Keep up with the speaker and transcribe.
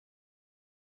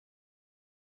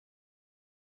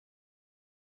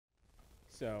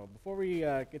So before we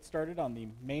get started on the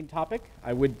main topic,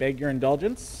 I would beg your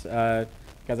indulgence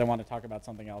because I want to talk about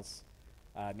something else,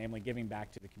 namely giving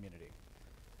back to the community.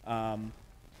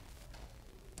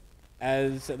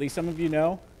 As at least some of you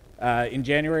know, in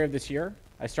January of this year,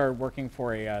 I started working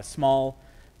for a small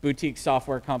boutique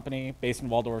software company based in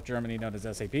Waldorf, Germany, known as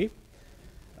SAP.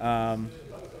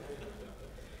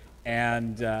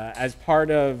 As part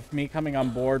of me coming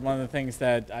on board, one of the things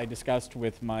that I discussed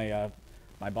with my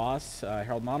boss,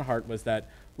 Harold Monahart, was that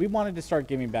we wanted to start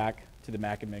giving back to the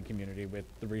MacAdmin community with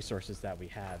the resources that we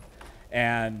had.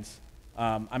 And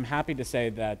I'm happy to say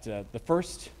that the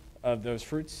first of those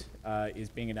fruits is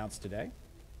being announced today.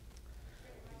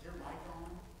 Is your mic on?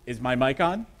 Is my mic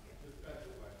on?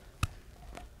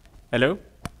 Hello?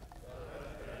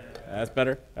 That's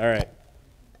better. All right.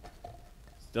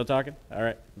 Still talking? All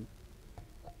right.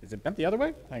 Is it bent the other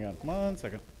way? Hang on 1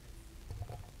 second.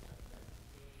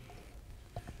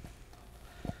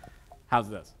 How's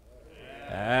this?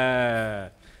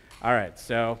 All right,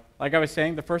 so like I was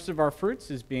saying, the first of our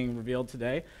fruits is being revealed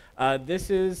today. This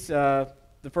is the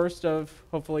first of,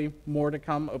 hopefully, more to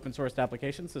come open source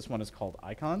applications. This one is called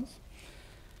Icons.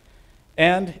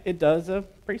 And it does a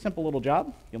pretty simple little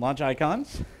job. You launch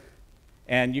Icons,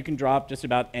 and you can drop just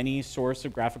about any source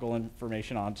of graphical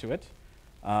information onto it.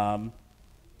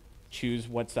 Choose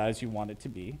what size you want it to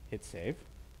be, hit save.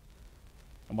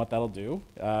 And what that'll do,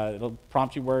 it'll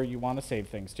prompt you where you want to save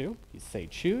things to. You say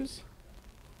choose.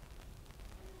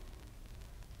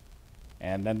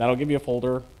 And then that'll give you a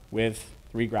folder with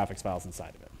 3 graphics files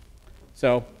inside of it.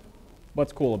 So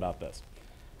what's cool about this?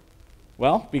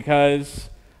 Well, because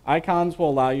Icons will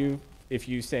allow you, if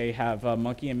you say have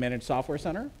Monkey and Manage Software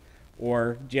Center,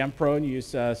 or Jam Pro and use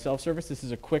self-service, this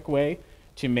is a quick way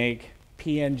to make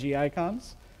PNG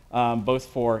icons. Both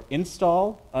for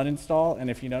install, uninstall, and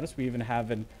if you notice, we even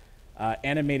have an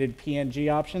animated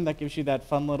PNG option that gives you that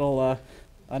fun little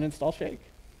uninstall shake.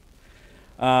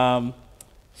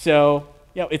 So,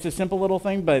 you know, it's a simple little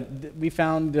thing, but we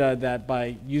found that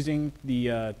by using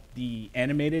the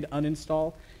animated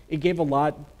uninstall, it gave a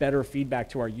lot better feedback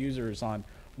to our users on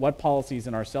what policies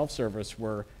in our self-service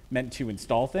were meant to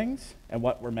install things and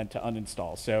what were meant to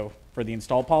uninstall. So for the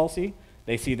install policy,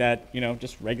 they see that, you know,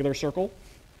 just regular circle,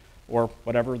 or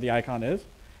whatever the icon is.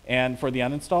 And for the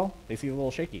uninstall, they see a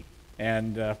little shaky.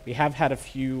 And we have had a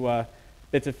few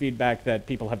bits of feedback that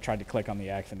people have tried to click on the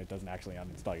X and it doesn't actually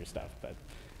uninstall your stuff. But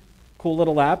cool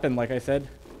little app, and like I said,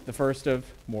 the first of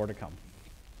more to come.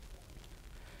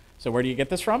 So where do you get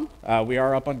this from? We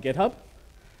are up on GitHub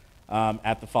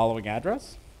at the following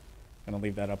address. I'm gonna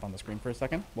leave that up on the screen for a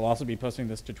second. We'll also be posting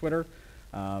this to Twitter.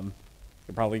 You'll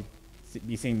probably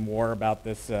be seeing more about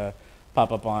this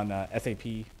pop up on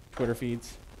SAP Twitter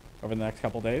feeds over the next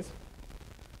couple days.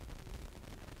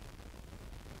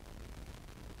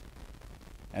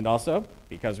 And also,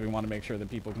 because we want to make sure that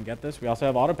people can get this, we also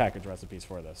have auto package recipes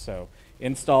for this. So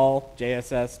install,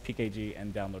 JSS, PKG,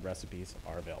 and download recipes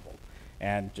are available.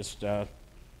 And just auto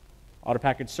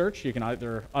package search, you can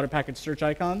either auto package search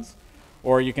icons,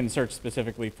 or you can search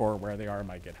specifically for where they are in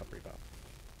my GitHub repo.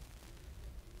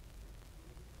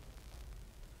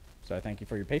 So I thank you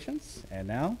for your patience, and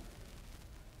now,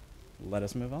 let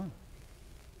us move on.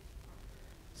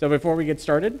 So before we get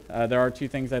started, there are 2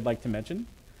 things I'd like to mention.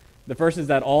 The first is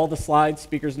that all the slides,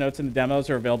 speakers, notes, and the demos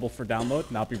are available for download,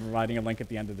 and I'll be providing a link at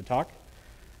the end of the talk.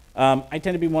 I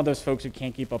tend to be one of those folks who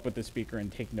can't keep up with the speaker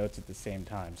and take notes at the same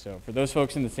time. So for those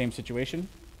folks in the same situation,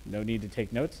 no need to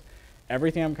take notes.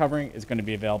 Everything I'm covering is going to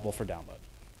be available for download.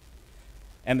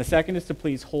 And the second is to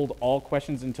please hold all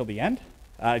questions until the end.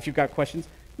 If you've got questions,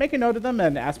 make a note of them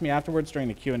and ask me afterwards during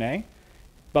the Q&A.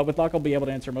 But with luck, I'll be able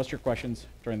to answer most of your questions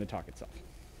during the talk itself.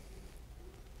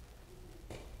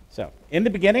 So, in the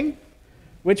beginning,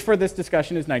 which for this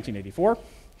discussion is 1984,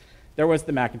 there was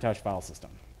the Macintosh file system.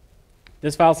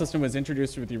 This file system was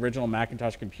introduced with the original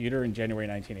Macintosh computer in January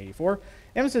 1984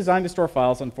 and was designed to store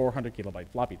files on 400 kilobyte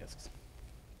floppy disks.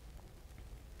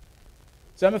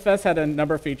 So MFS had a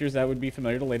number of features that would be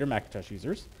familiar to later Macintosh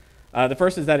users. The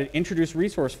first is that it introduced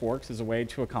resource forks as a way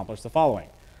to accomplish the following.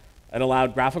 It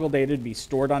allowed graphical data to be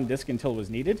stored on disk until it was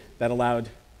needed. That allowed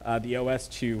the OS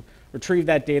to retrieve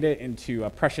that data into a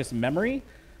precious memory,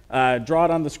 draw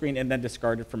it on the screen, and then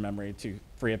discard it from memory to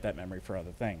free up that memory for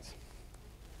other things.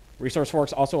 Resource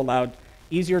forks also allowed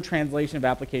easier translation of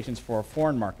applications for a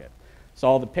foreign market. So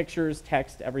all the pictures,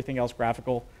 text, everything else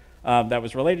graphical that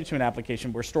was related to an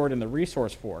application were stored in the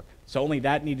resource fork. So only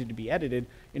that needed to be edited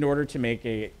in order to make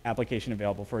an application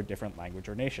available for a different language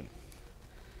or nation.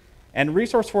 And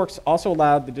resource forks also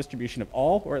allowed the distribution of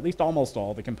all, or at least almost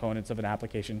all, the components of an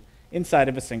application inside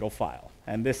of a single file.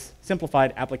 And this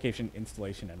simplified application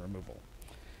installation and removal.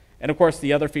 And of course,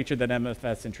 the other feature that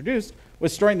MFS introduced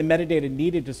was storing the metadata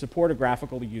needed to support a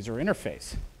graphical user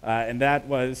interface. And that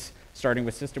was starting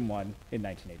with System 1 in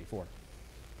 1984.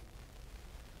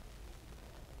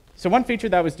 So one feature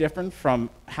that was different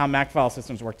from how Mac file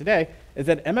systems work today is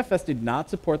that MFS did not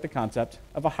support the concept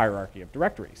of a hierarchy of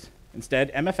directories.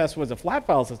 Instead, MFS was a flat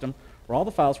file system where all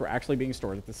the files were actually being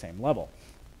stored at the same level.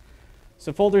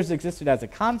 So folders existed as a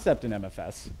concept in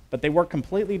MFS, but they work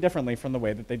completely differently from the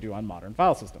way that they do on modern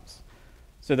file systems.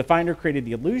 So the Finder created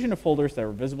the illusion of folders that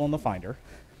were visible in the Finder,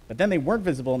 but then they weren't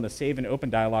visible in the save and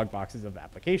open dialog boxes of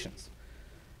applications.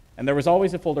 And there was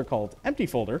always a folder called empty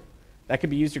folder that could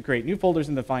be used to create new folders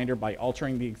in the Finder by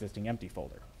altering the existing empty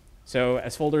folder. So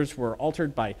as folders were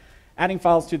altered by adding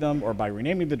files to them or by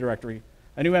renaming the directory,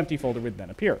 a new empty folder would then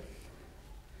appear.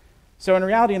 So in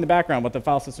reality, in the background, what the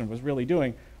file system was really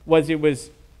doing was it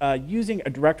was using a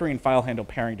directory and file handle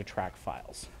pairing to track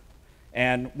files.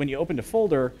 And when you opened a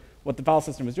folder, what the file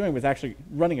system was doing was actually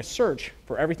running a search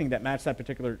for everything that matched that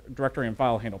particular directory and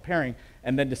file handle pairing,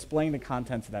 and then displaying the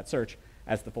contents of that search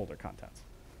as the folder contents.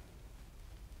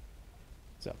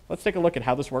 So let's take a look at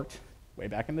how this worked way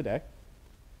back in the day.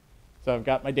 So I've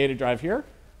got my data drive here.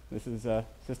 This is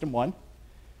System 1.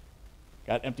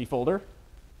 Got empty folder,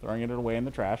 throwing it away in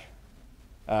the trash.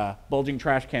 Bulging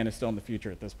trash can is still in the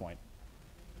future at this point.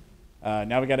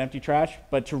 Now we got empty trash,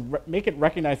 but to make it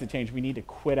recognize the change, we need to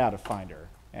quit out of Finder.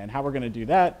 And how we're going to do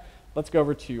that, let's go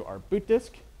over to our boot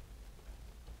disk,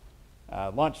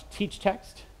 launch teach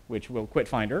text, which will quit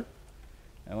Finder.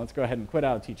 And let's go ahead and quit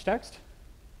out of teach text.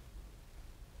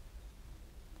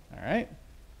 All right,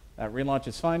 that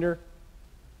relaunches Finder.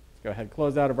 Let's go ahead and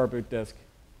close out of our boot disk,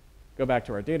 go back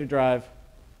to our data drive,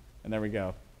 and there we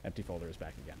go, empty folder is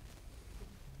back again.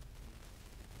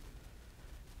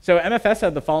 So MFS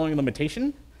had the following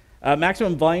limitation.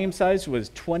 Maximum volume size was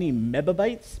 20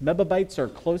 megabytes. Megabytes are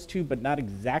close to, but not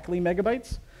exactly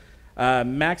megabytes.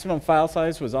 Maximum file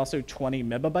size was also 20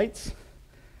 megabytes.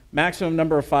 Maximum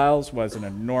number of files was an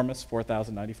enormous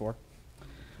 4,094.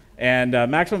 And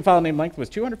maximum file name length was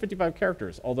 255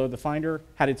 characters, although the Finder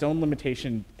had its own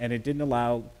limitation and it didn't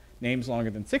allow names longer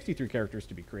than 63 characters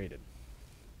to be created.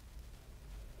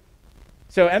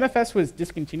 So MFS was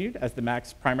discontinued as the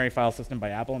Mac's primary file system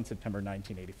by Apple in September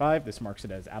 1985. This marks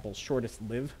it as Apple's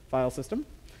shortest-lived file system.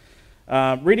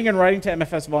 Reading and writing to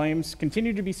MFS volumes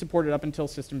continued to be supported up until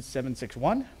System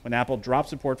 761, when Apple dropped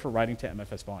support for writing to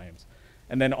MFS volumes.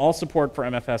 And then all support for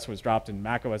MFS was dropped in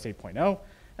macOS 8.0,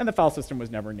 and the file system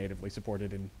was never natively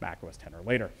supported in macOS 10 or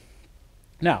later.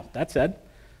 Now, that said,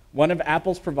 one of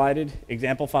Apple's provided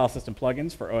example file system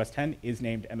plugins for OS X is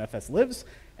named MFS Lives,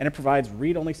 and it provides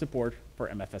read-only support for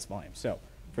MFS volumes. So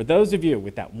for those of you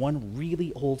with that one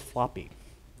really old floppy,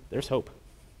 there's hope.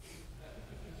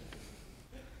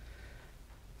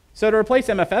 So to replace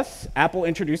MFS, Apple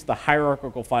introduced the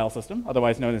hierarchical file system,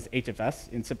 otherwise known as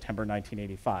HFS, in September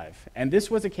 1985. And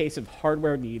this was a case of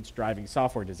hardware needs driving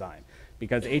software design,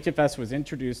 because HFS was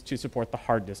introduced to support the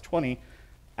hard disk 20,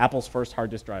 Apple's first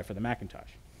hard disk drive for the Macintosh.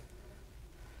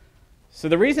 So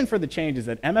the reason for the change is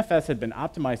that MFS had been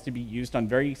optimized to be used on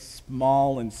very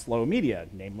small and slow media,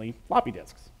 namely floppy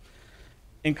disks.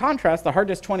 In contrast, the hard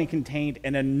disk 20 contained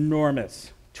an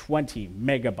enormous 20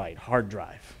 megabyte hard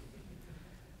drive,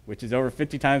 which is over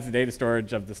 50 times the data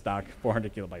storage of the stock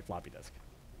 400 kilobyte floppy disk.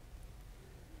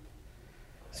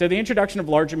 So the introduction of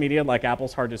larger media like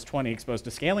Apple's hard disk 20 exposed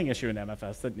a scaling issue in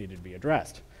MFS that needed to be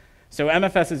addressed. So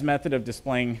MFS's method of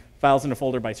displaying files in a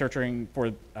folder by searching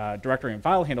for directory and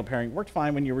file handle pairing worked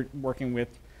fine when you were working with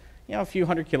a few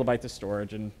hundred kilobytes of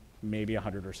storage and maybe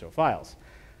 100 or so files.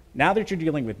 Now that you're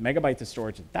dealing with megabytes of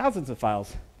storage and thousands of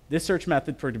files, this search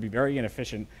method proved to be very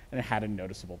inefficient and it had a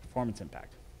noticeable performance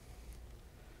impact.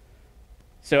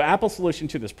 So Apple's solution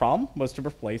to this problem was to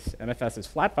replace MFS's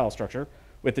flat file structure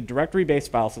with a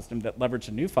directory-based file system that leveraged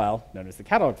a new file known as the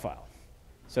catalog file.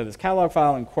 So this catalog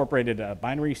file incorporated a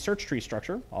binary search tree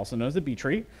structure, also known as a B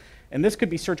tree, and this could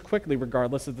be searched quickly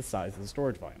regardless of the size of the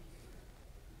storage volume.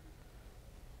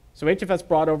 So HFS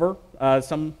brought over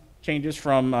some changes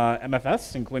from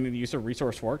MFS, including the use of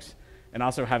resource forks, and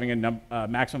also having a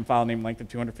maximum file name length of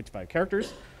 255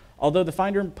 characters, although the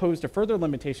Finder imposed a further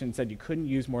limitation and said you couldn't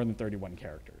use more than 31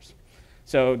 characters.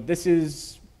 So this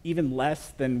is even less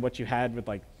than what you had with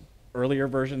like earlier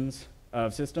versions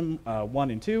of System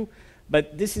 1 and 2,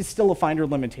 but this is still a Finder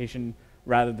limitation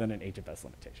rather than an HFS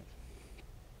limitation.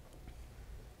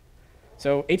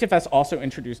 So HFS also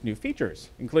introduced new features,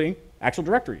 including actual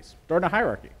directories, stored in a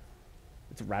hierarchy.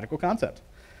 It's a radical concept.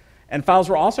 And files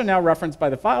were also now referenced by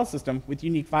the file system with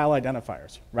unique file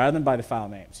identifiers, rather than by the file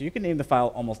name. So you can name the file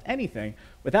almost anything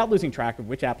without losing track of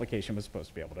which application was supposed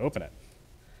to be able to open it.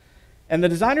 And the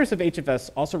designers of HFS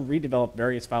also redeveloped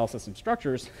various file system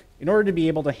structures in order to be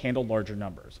able to handle larger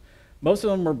numbers. Most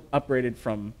of them were upgraded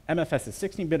from MFS's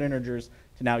 16-bit integers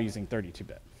to now using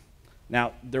 32-bit.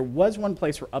 Now, there was one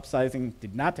place where upsizing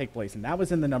did not take place, and that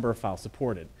was in the number of files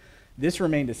supported. This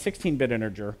remained a 16-bit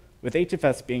integer, with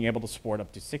HFS being able to support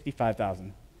up to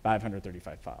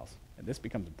 65,535 files. And this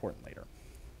becomes important later.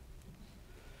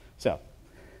 So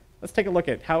let's take a look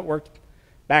at how it worked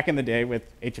back in the day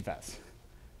with HFS.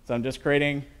 So I'm just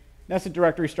creating nested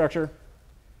directory structure,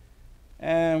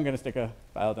 and I'm going to stick a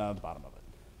file down at the bottom of it.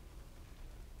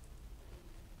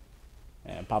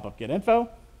 And pop up get info.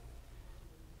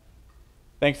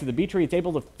 Thanks to the B tree, it's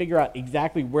able to figure out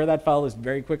exactly where that file is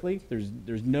very quickly.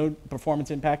 There's no performance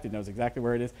impact. It knows exactly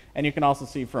where it is. And you can also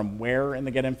see from where in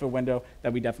the get info window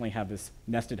that we definitely have this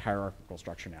nested hierarchical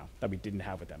structure now that we didn't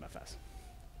have with MFS.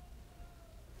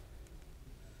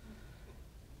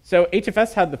 So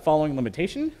HFS had the following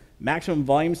limitation. Maximum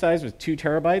volume size was 2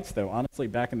 terabytes, though honestly,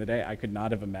 back in the day, I could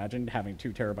not have imagined having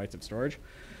 2 terabytes of storage.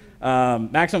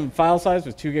 Maximum file size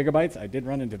was 2 gigabytes. I did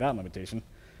run into that limitation.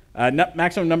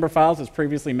 Maximum number of files, as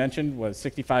previously mentioned, was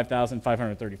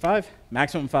 65,535.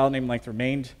 Maximum file name length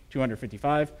remained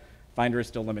 255. Finder is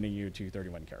still limiting you to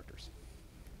 31 characters.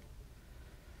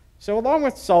 So along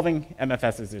with solving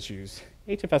MFS's issues,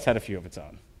 HFS had a few of its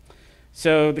own.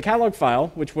 So the catalog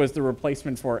file, which was the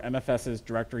replacement for MFS's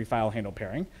directory file handle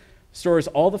pairing, stores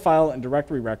all the file and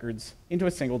directory records into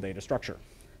a single data structure.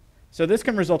 So this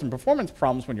can result in performance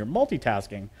problems when you're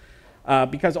multitasking,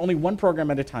 because only one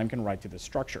program at a time can write to this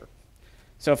structure.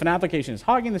 So if an application is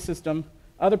hogging the system,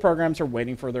 other programs are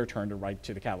waiting for their turn to write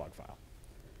to the catalog file.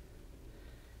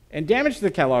 And damage to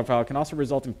the catalog file can also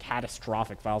result in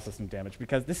catastrophic file system damage,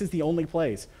 because this is the only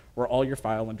place where all your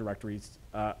file and directories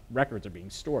records are being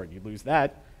stored. You lose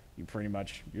that, you pretty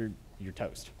much, you're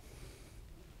toast.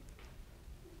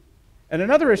 And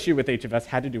another issue with HFS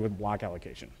had to do with block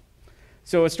allocation.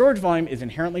 So a storage volume is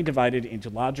inherently divided into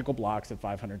logical blocks of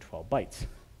 512 bytes.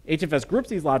 HFS groups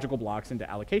these logical blocks into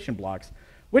allocation blocks,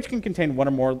 which can contain one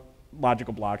or more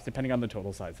logical blocks depending on the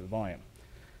total size of the volume.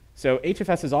 So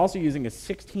HFS is also using a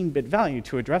 16-bit value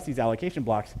to address these allocation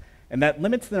blocks, and that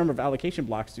limits the number of allocation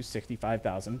blocks to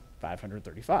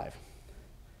 65,535.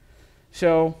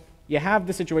 So you have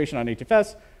the situation on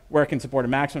HFS where it can support a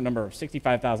maximum number of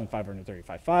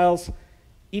 65,535 files.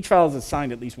 Each file is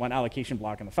assigned at least one allocation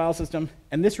block in the file system,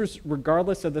 and this is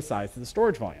regardless of the size of the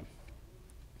storage volume.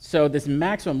 So this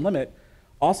maximum limit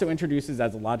also introduces,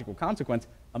 as a logical consequence,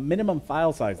 a minimum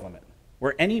file size limit,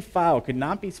 where any file could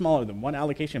not be smaller than one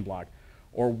allocation block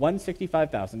or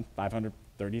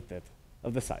 165,535th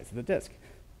of the size of the disk.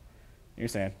 You're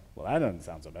saying, well, that doesn't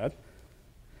sound so bad.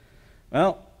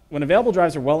 Well, when available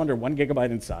drives are well under 1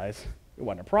 gigabyte in size, it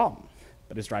wasn't a problem.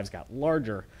 But as drives got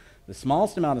larger, the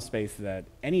smallest amount of space that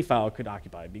any file could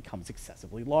occupy becomes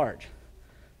excessively large.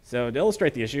 So to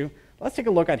illustrate the issue, let's take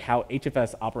a look at how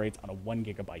HFS operates on a 1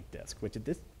 gigabyte disk, which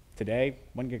today,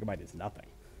 1 gigabyte is nothing.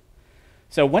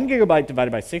 So 1 gigabyte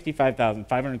divided by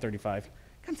 65,535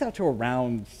 comes out to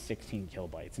around 16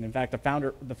 kilobytes. And in fact,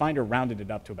 the finder rounded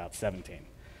it up to about 17.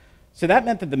 So that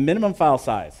meant that the minimum file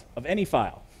size of any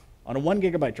file on a 1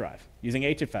 gigabyte drive using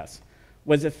HFS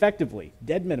was effectively,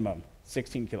 dead minimum,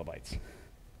 16 kilobytes.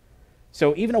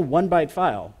 So even a 1 byte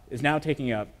file is now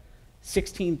taking up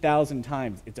 16,000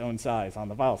 times its own size on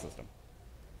the file system.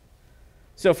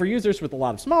 So for users with a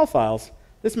lot of small files,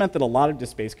 this meant that a lot of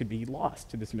disk space could be lost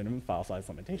to this minimum file size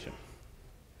limitation.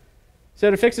 So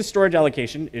to fix this storage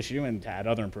allocation issue and to add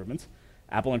other improvements,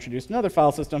 Apple introduced another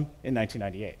file system in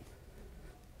 1998.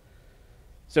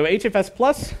 So HFS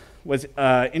Plus was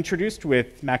introduced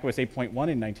with macOS 8.1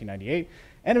 in 1998,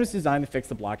 and it was designed to fix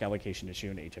the block allocation issue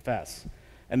in HFS.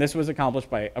 And this was accomplished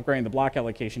by upgrading the block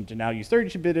allocation to now use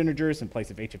 32-bit integers in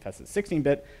place of HFS's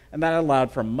 16-bit, and that allowed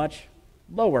for a much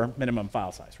lower minimum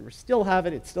file size. We still have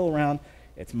it, it's still around,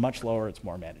 it's much lower, it's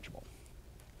more manageable.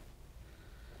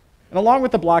 And along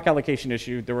with the block allocation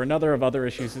issue, there were a number of other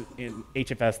issues in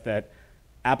HFS that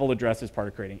Apple addressed as part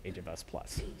of creating HFS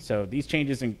Plus. So these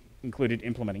changes included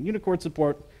implementing Unicode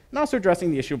support and also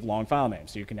addressing the issue of long file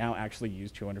names. So you can now actually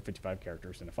use 255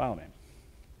 characters in a file name.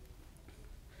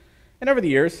 And over the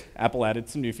years, Apple added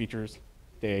some new features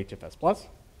to HFS Plus.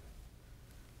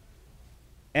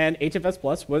 And HFS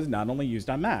Plus was not only used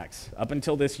on Macs. Up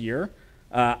until this year,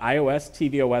 iOS,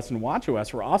 tvOS, and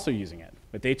watchOS were also using it,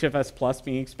 with HFS Plus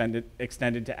being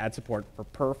extended to add support for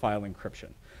per-file encryption.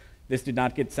 This did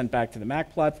not get sent back to the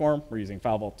Mac platform. We're using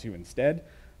FileVault 2 instead.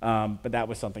 But that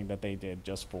was something that they did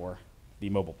just for the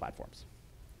mobile platforms.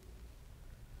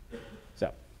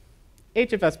 So,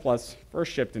 HFS Plus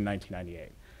first shipped in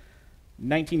 1998.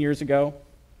 19 years ago,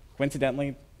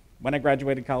 coincidentally, when I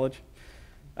graduated college.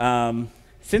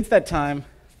 Since that time,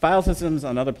 file systems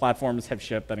on other platforms have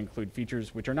shipped that include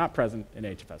features which are not present in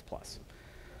HFS Plus.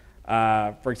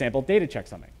 For example, data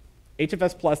checksumming.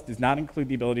 HFS Plus does not include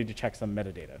the ability to checksum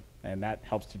metadata, and that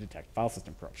helps to detect file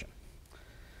system corruption.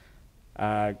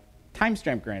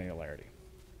 Timestamp granularity.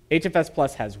 HFS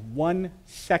Plus has 1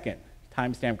 second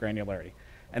timestamp granularity,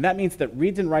 and that means that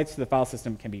reads and writes to the file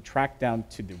system can be tracked down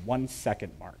to the 1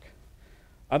 second mark.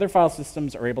 Other file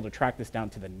systems are able to track this down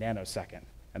to the nanosecond,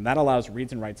 and that allows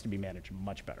reads and writes to be managed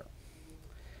much better.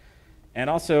 And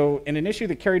also, in an issue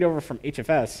that carried over from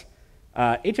HFS,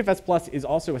 HFS Plus is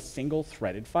also a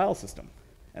single-threaded file system,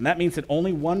 and that means that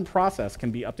only one process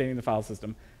can be updating the file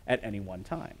system at any one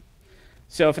time.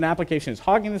 So if an application is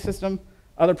hogging the system,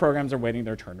 other programs are waiting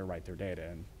their turn to write their data,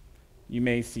 and you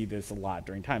may see this a lot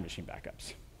during time machine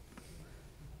backups.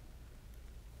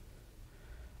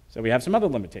 So we have some other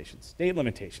limitations, date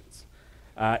limitations.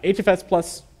 HFS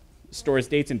Plus stores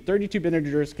dates in 32-bit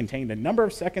integers containing the number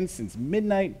of seconds since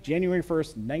midnight, January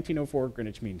 1st, 1904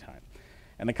 Greenwich Mean Time.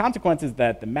 And the consequence is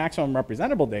that the maximum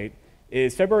representable date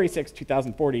is February 6,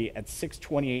 2040 at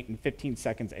 6:28 and 15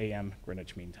 seconds a.m.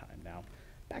 Greenwich Mean Time. Now,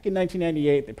 back in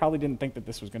 1998, they probably didn't think that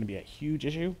this was going to be a huge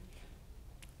issue.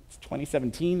 It's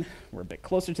 2017. We're a bit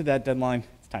closer to that deadline.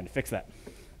 It's time to fix that.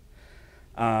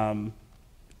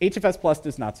 HFS Plus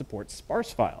does not support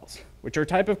sparse files, which are a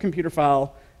type of computer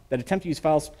file that attempt to use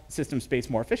file system space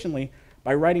more efficiently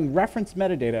by writing reference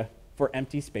metadata for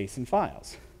empty space in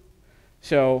files.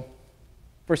 So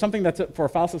for something for a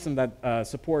file system that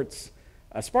supports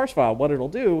a sparse file, what it'll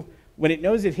do, when it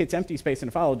knows it hits empty space in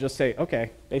a file, it'll just say,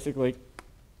 okay, basically,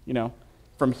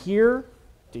 from here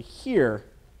to here,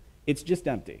 it's just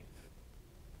empty.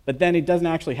 But then it doesn't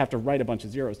actually have to write a bunch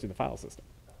of zeros to the file system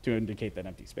to indicate that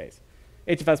empty space.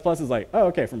 HFS Plus is like, oh,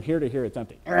 okay, from here to here, it's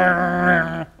empty.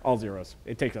 All zeros.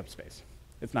 It takes up space.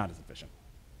 It's not as efficient.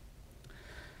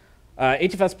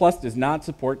 HFS Plus does not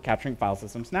support capturing file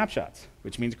system snapshots,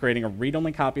 which means creating a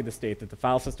read-only copy of the state that the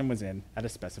file system was in at a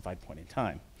specified point in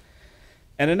time.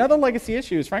 And another legacy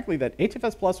issue is, frankly, that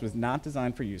HFS Plus was not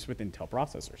designed for use with Intel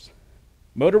processors.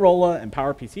 Motorola and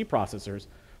PowerPC processors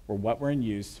were what were in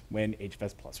use when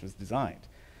HFS Plus was designed.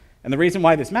 And the reason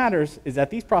why this matters is that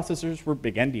these processors were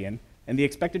big-endian, and the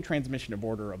expected transmission of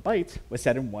order of bytes was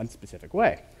set in one specific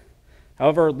way.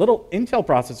 However, little Intel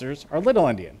processors are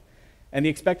little-endian, and the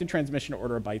expected transmission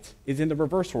order of bytes is in the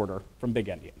reverse order from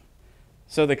big-endian.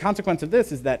 So the consequence of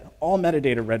this is that all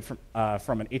metadata read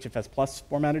from an HFS Plus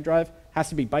formatted drive has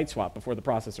to be byte swapped before the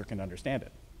processor can understand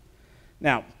it.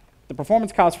 Now, the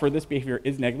performance cost for this behavior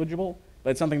is negligible,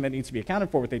 but it's something that needs to be accounted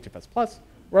for with HFS Plus,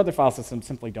 where other file systems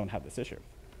simply don't have this issue.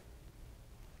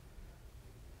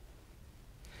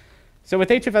 So with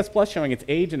HFS Plus showing its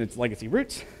age and its legacy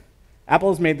roots, Apple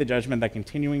has made the judgment that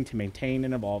continuing to maintain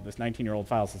and evolve this 19-year-old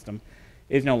file system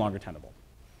is no longer tenable.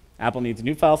 Apple needs a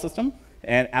new file system,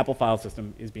 and Apple File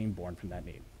System is being born from that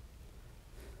need.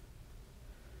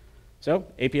 So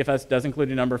APFS does include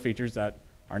a number of features that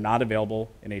are not available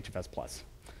in HFS Plus.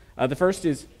 The first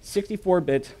is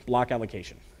 64-bit block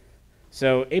allocation.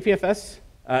 So APFS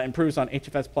improves on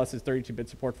HFS Plus's 32-bit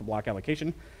support for block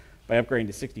allocation by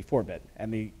upgrading to 64-bit.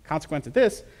 And the consequence of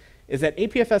this is that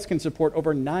APFS can support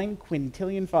over 9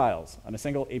 quintillion files on a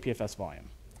single APFS volume,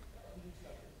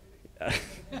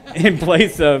 in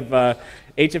place of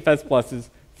HFS Plus's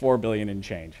 4 billion and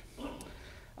change.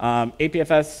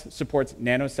 APFS supports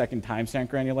nanosecond timestamp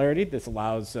granularity. This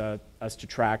allows us to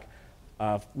track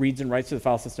reads and writes to the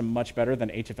file system much better than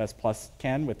HFS Plus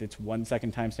can with its 1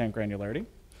 second timestamp granularity.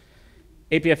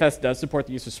 APFS does support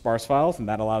the use of sparse files, and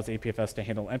that allows APFS to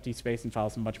handle empty space in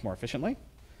files much more efficiently.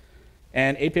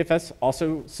 And APFS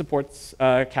also supports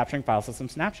capturing file system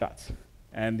snapshots.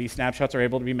 And these snapshots are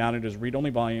able to be mounted as read-only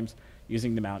volumes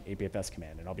using the mount APFS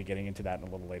command, and I'll be getting into that in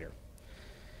a little later.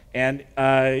 And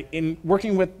in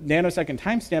working with nanosecond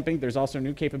timestamping, there's also a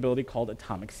new capability called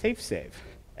atomic safe save.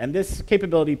 And this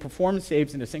capability performs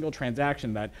saves in a single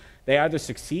transaction that they either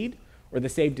succeed or the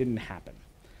save didn't happen.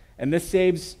 And this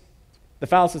saves the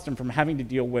file system from having to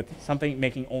deal with something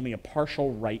making only a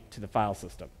partial write to the file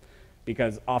system,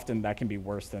 because often that can be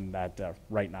worse than that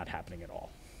write not happening at all.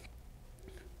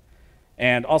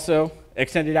 And also,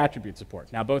 extended attribute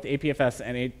support. Now, both APFS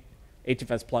and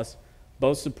HFS Plus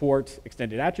both support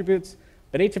extended attributes,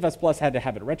 but HFS Plus had to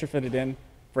have it retrofitted in.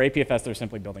 For APFS, they're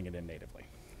simply building it in natively.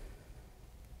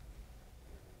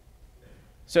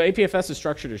 So APFS is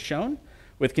structured as shown,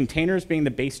 with containers being the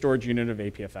base storage unit of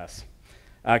APFS.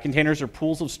 Containers are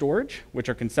pools of storage, which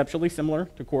are conceptually similar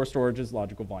to core storage's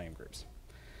logical volume groups.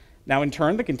 Now, in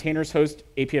turn, the containers host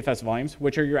APFS volumes,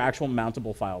 which are your actual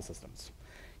mountable file systems.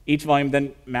 Each volume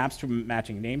then maps to a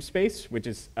matching namespace, which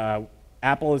is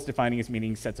Apple is defining as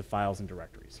meaning sets of files and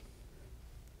directories.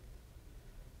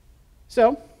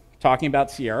 So, talking about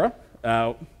Sierra,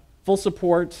 full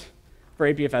support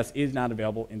for APFS is not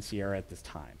available in Sierra at this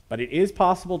time, but it is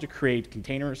possible to create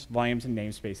containers, volumes, and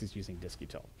namespaces using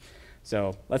dist-util.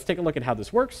 So let's take a look at how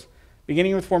this works,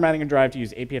 beginning with formatting a drive to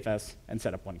use APFS and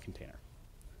set up one container.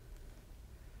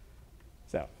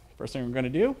 So first thing we're going to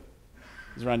do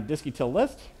is run dist-util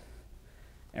list,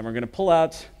 and we're going to pull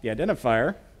out the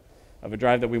identifier of a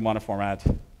drive that we want to format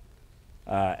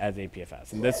as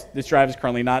APFS. And this drive is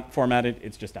currently not formatted,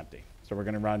 it's just empty. So we're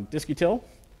going to run dist-util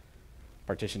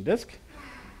partition disk.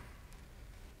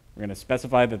 We're going to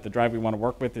specify that the drive we want to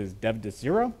work with is dev-disk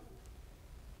 0. We're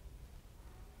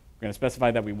going to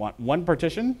specify that we want one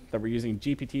partition, that we're using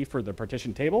GPT for the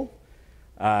partition table.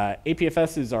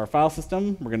 APFS is our file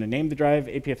system. We're going to name the drive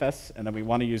APFS, and then we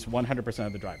want to use 100%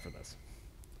 of the drive for this.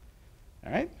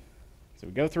 All right? So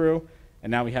we go through, and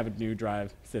now we have a new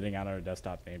drive sitting on our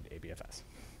desktop named APFS.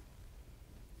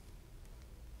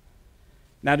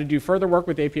 Now, to do further work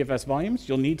with APFS volumes,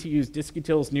 you'll need to use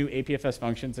dist-util's new APFS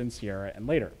functions in Sierra and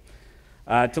later.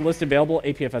 To list available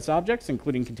APFS objects,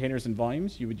 including containers and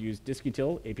volumes, you would use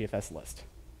dist-util APFS list.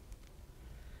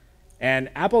 And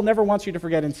Apple never wants you to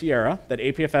forget in Sierra that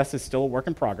APFS is still a work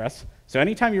in progress. So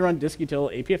anytime you run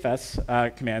dist-util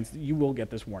APFS commands, you will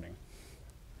get this warning.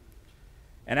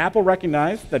 And Apple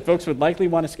recognized that folks would likely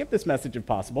want to skip this message if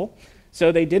possible,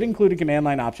 so they did include a command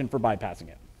line option for bypassing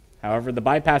it. However, the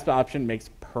bypass option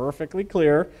makes perfectly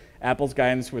clear Apple's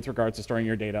guidance with regards to storing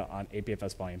your data on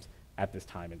APFS volumes at this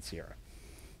time in Sierra.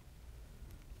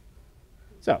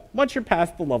 So once you're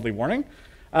past the lovely warning,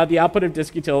 the output of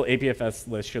dist-util APFS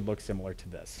list should look similar to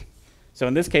this. So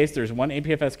in this case, there's one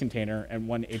APFS container and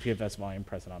one APFS volume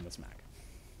present on this Mac.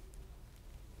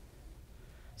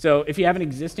 So if you have an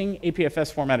existing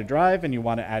APFS formatted drive and you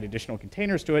want to add additional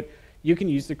containers to it, you can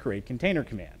use the create container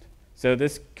command. So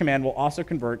this command will also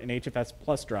convert an HFS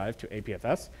plus drive to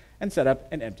APFS and set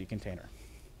up an empty container.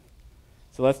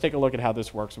 So let's take a look at how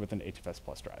this works with an HFS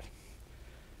plus drive.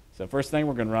 So first thing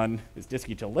we're going to run is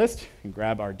dist-util list and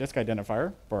grab our disk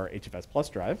identifier for our HFS plus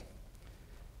drive.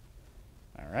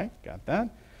 All right, got that.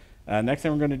 Next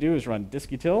thing we're going to do is run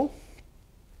dist-util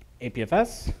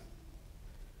APFS,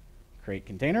 create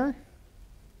container,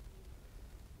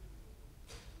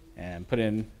 and put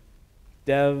in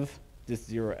dev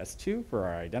disk0s2 for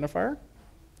our identifier.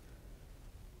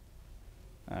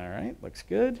 All right, looks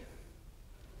good.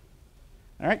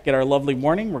 All right, get our lovely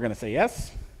warning. We're going to say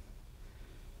yes.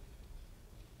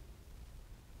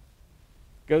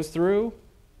 Goes through.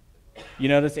 You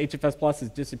notice HFS Plus has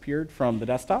disappeared from the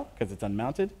desktop because it's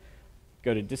unmounted.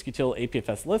 Go to dist-util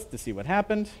APFS list to see what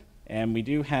happened. And we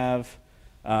do have,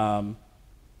 the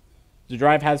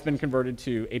drive has been converted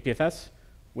to APFS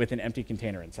with an empty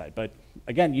container inside. But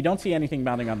again, you don't see anything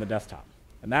mounting on the desktop.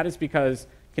 And that is because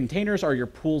containers are your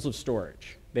pools of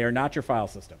storage. They are not your file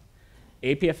system.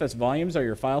 APFS volumes are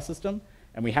your file system,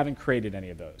 and we haven't created any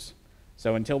of those.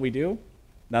 So until we do,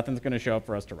 nothing's going to show up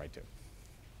for us to write to.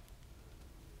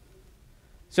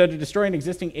 So to destroy an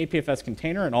existing APFS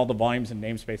container and all the volumes and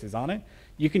namespaces on it,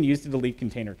 you can use the delete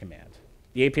container command.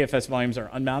 The APFS volumes are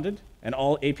unmounted, and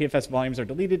all APFS volumes are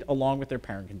deleted along with their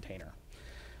parent container.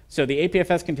 So the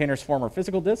APFS container's former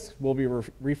physical disk will be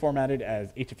reformatted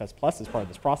as HFS Plus as part of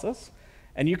this process,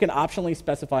 and you can optionally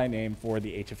specify a name for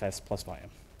the HFS Plus volume.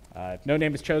 If no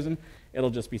name is chosen, it'll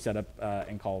just be set up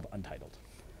and called untitled.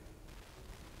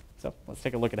 So let's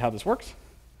take a look at how this works.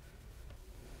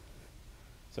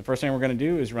 So first thing we're going to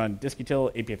do is run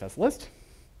dist-util APFS list,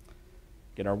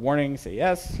 get our warning, say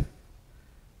yes.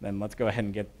 Then let's go ahead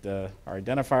and get our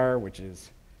identifier, which is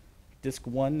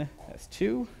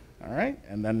disk1s2. All right,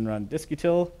 and then run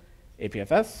dist-util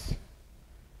APFS,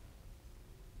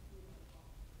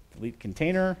 delete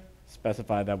container,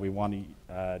 specify that we want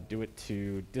to do it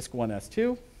to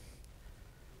disk1s2,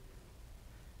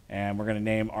 and we're going to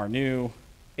name our new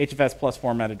HFS Plus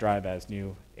formatted drive as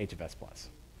new HFS Plus.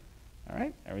 All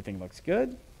right, everything looks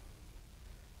good.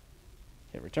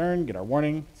 Hit return, get our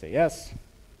warning, say yes.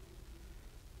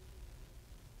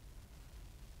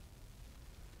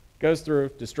 Goes through,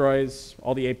 destroys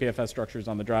all the APFS structures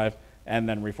on the drive, and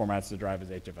then reformats the drive as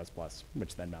HFS Plus,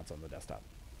 which then mounts on the desktop.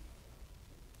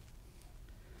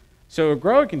 So to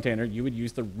grow a container, you would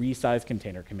use the resize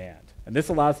container command. And this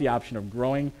allows the option of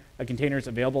growing a container's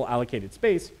available allocated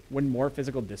space when more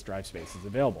physical disk drive space is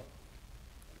available.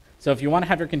 So if you want to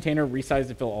have your container resized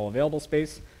to fill all available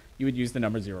space, you would use the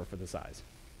number 0 for the size.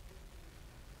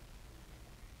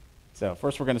 So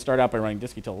first we're going to start out by running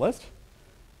disk-util list.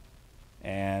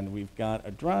 And we've got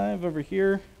a drive over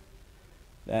here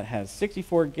that has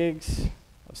 64 gigs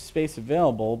of space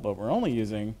available, but we're only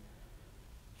using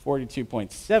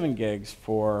 42.7 gigs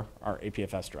for our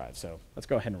APFS drive. So let's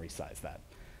go ahead and resize that.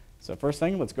 So first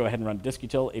thing, let's go ahead and run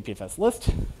disk-util APFS list,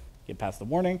 get past the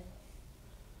warning.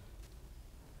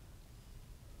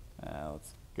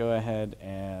 Let's go ahead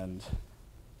and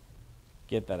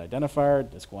get that identifier,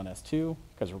 disk1s2,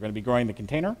 because we're going to be growing the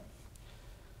container.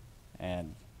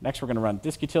 And next we're going to run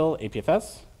disk-util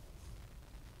APFS,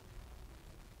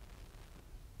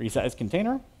 resize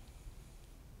container.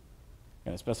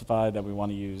 Going to specify that we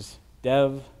want to use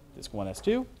dev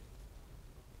disk1s2. And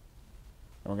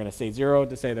we're going to say 0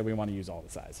 to say that we want to use all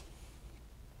the size.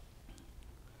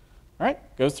 All right,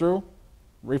 goes through,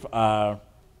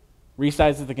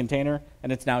 resizes the container,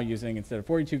 and it's now using, instead of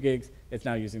 42 gigs, it's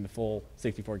now using the full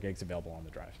 64 gigs available on the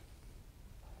drive.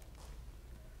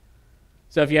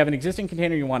 So if you have an existing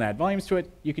container you want to add volumes to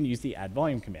it, you can use the add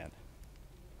volume command.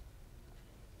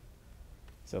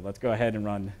 So let's go ahead and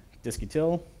run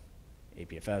disk-util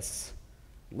APFS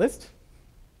list.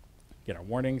 Get our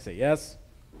warning, say yes.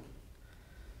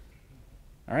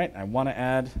 All right, I want to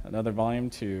add another volume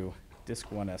to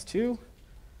disk1s2.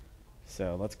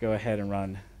 So let's go ahead and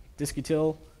run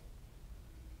disk-util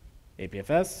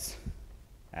APFS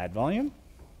add volume.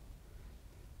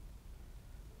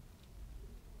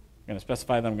 I'm going to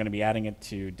specify that I'm going to be adding it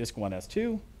to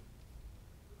disk1s2. I'm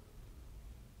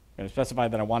going to specify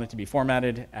that I want it to be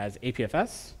formatted as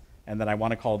APFS, and that I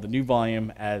want to call the new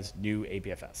volume as new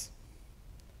APFS.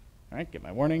 All right, get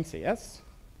my warning, say yes.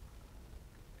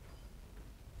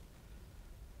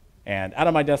 And out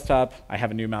of my desktop, I have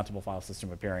a new mountable file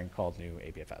system appearing called new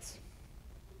APFS.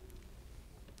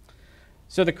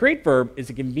 So the create verb is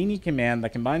a convenient command that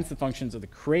combines the functions of the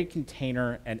create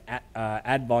container and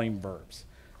add volume verbs.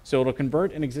 So it'll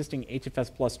convert an existing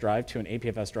HFS plus drive to an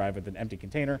APFS drive with an empty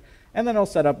container, and then it'll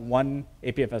set up one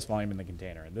APFS volume in the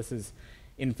container. And this is,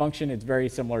 in function, it's very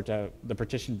similar to the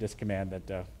partition disk command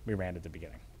that we ran at the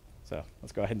beginning. So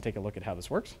let's go ahead and take a look at how this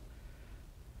works.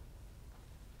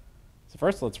 So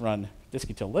first, let's run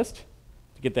disk-util list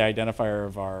to get the identifier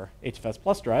of our HFS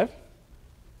plus drive,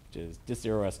 which is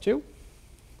disk0s2.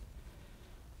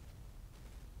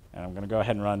 And I'm going to go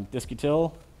ahead and run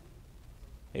disk-util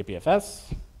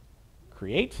APFS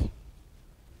create.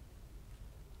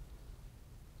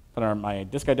 Put on my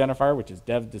disk identifier, which is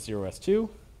dev disk0s2. I'm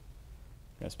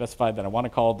going to specify that I want to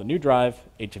call the new drive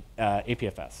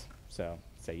APFS. So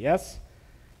say yes.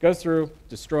 Goes through,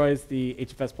 destroys the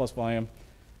HFS plus volume.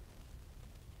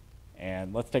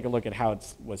 And let's take a look at how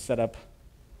it was set up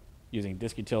using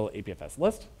disk-util APFS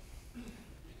list.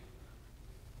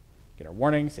 Get our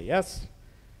warning, say yes.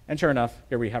 And sure enough,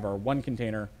 here we have our one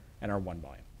container and our one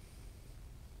volume.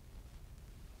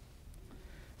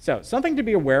 So something to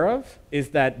be aware of is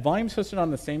that volumes hosted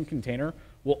on the same container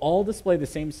will all display the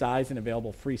same size and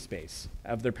available free space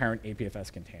of their parent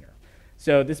APFS container.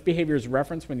 So this behavior is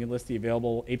referenced when you list the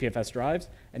available APFS drives,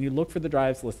 and you look for the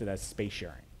drives listed as space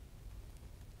sharing.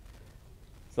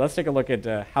 So let's take a look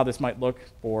at how this might look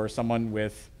for someone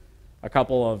with a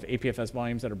couple of APFS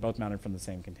volumes that are both mounted from the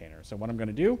same container. So what I'm going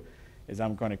to do is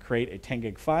I'm going to create a 10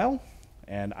 gig file,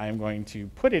 and I'm going to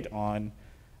put it on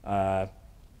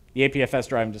the APFS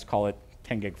drive and just call it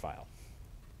 10 gig file.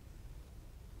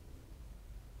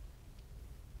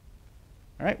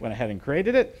 All right, went ahead and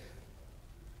created it.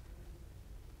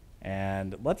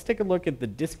 And let's take a look at the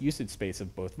disk usage space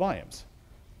of both volumes.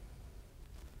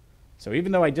 So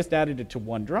even though I just added it to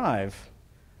one drive,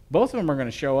 both of them are going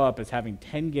to show up as having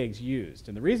 10 gigs used.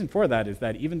 And the reason for that is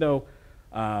that even though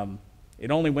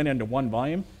it only went into one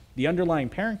volume, the underlying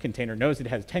parent container knows it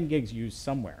has 10 gigs used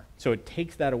somewhere. So it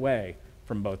takes that away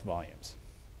from both volumes.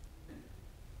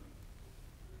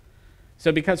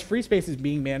 So because free space is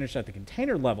being managed at the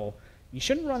container level, you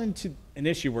shouldn't run into an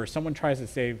issue where someone tries to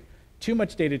save too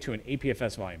much data to an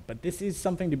APFS volume. But this is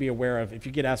something to be aware of if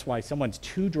you get asked why someone's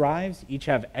two drives each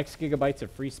have X gigabytes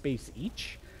of free space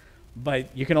each,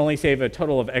 but you can only save a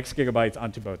total of X gigabytes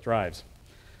onto both drives.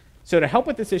 So to help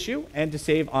with this issue and to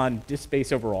save on disk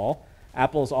space overall,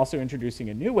 Apple is also introducing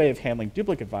a new way of handling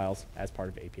duplicate files as part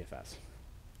of APFS.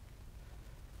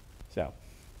 So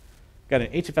got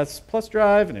an HFS plus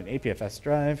drive and an APFS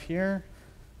drive here,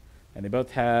 and they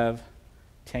both have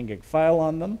 10 gig file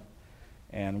on them.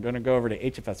 And I'm going to go over to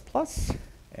HFS plus,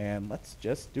 and let's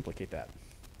just duplicate that.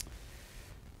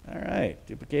 All right,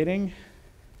 duplicating.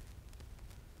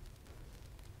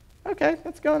 Okay,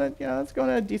 that's going at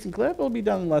a decent clip. It'll be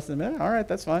done in less than a minute. All right,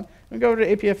 that's fine. We go over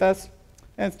to APFS,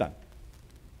 and it's done.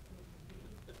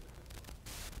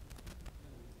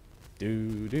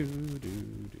 Do do do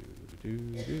do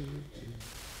do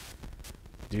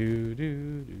do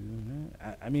do.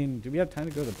 I mean, do we have time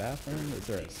to go to the bathroom? Is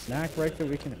there a snack break that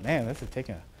we can? Man, this is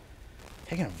taking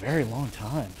a very long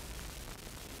time.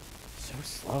 So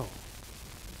slow.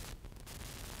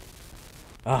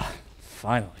 Ah,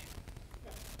 finally.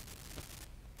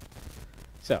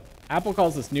 So, Apple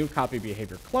calls this new copy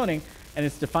behavior cloning, and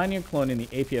it's defining a clone in the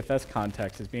APFS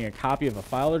context as being a copy of a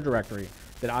file or directory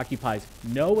that occupies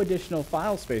no additional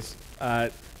file space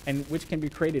and which can be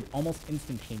created almost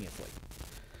instantaneously.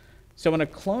 So when a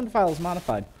cloned file is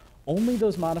modified, only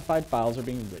those modified files are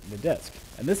being written to disk.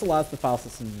 And this allows the file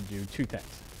system to do two things.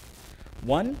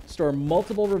 One, store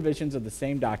multiple revisions of the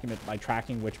same document by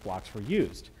tracking which blocks were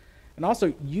used. And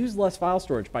also use less file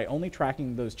storage by only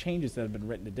tracking those changes that have been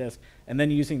written to disk and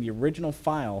then using the original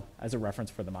file as a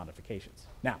reference for the modifications.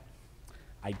 Now,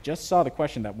 I just saw the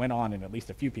question that went on in at least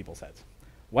a few people's heads.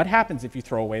 What happens if you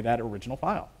throw away that original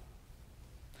file?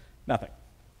 Nothing.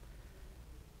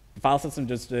 The file system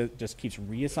just keeps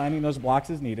reassigning those blocks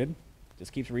as needed,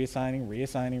 just keeps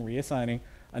reassigning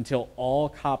until all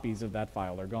copies of that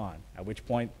file are gone, at which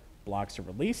point blocks are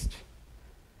released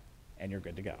and you're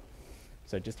good to go.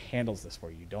 So it just handles this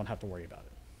for you. You don't have to worry about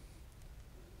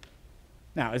it.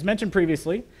 Now, as mentioned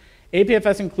previously,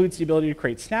 APFS includes the ability to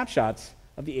create snapshots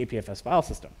of the APFS file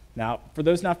system. Now, for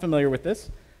those not familiar with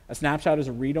this, a snapshot is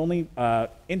a read-only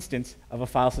instance of a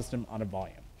file system on a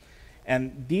volume.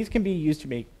 And these can be used to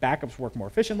make backups work more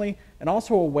efficiently and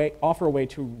also offer a way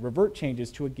to revert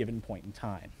changes to a given point in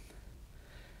time.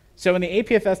 So in the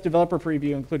APFS developer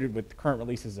preview included with the current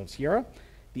releases of Sierra,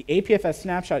 the APFS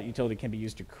snapshot utility can be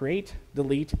used to create,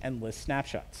 delete, and list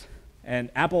snapshots.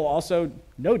 And Apple also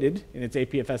noted in its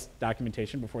APFS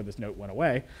documentation before this note went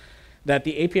away that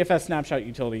the APFS snapshot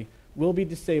utility will be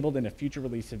disabled in a future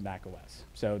release of macOS.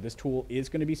 So this tool is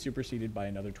going to be superseded by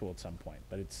another tool at some point,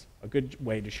 but it's a good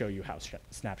way to show you how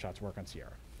snapshots work on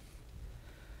Sierra.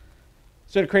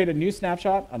 So to create a new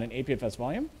snapshot on an APFS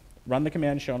volume, run the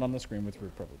command shown on the screen with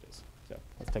root privileges. So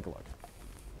let's take a look.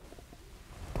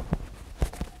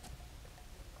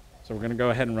 So we're going to go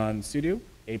ahead and run sudo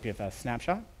apfs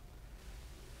snapshot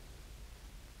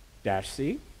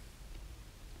 -c,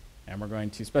 and we're going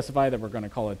to specify that we're going to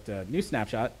call it new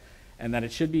snapshot, and that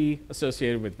it should be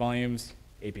associated with volumes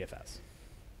APFS.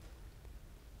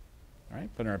 All right,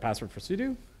 put in our password for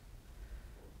sudo.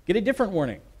 Get a different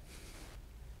warning.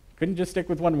 Couldn't just stick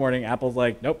with one warning. Apple's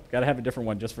like, nope, got to have a different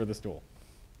one just for this tool.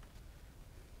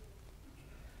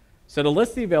 So to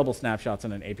list the available snapshots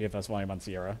in an APFS volume on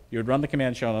Sierra, you would run the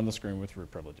command shown on the screen with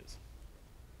root privileges.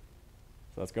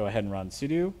 So let's go ahead and run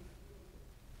sudo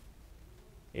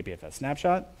apfs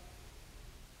snapshot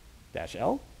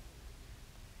 -l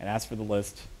and ask for the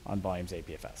list on volumes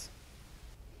APFS.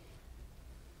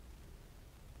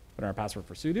 Put in our password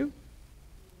for sudo.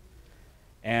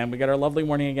 And we get our lovely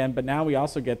warning again, but now we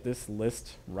also get this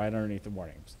list right underneath the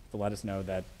warnings to let us know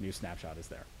that new snapshot is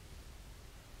there.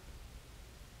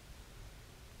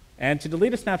 And to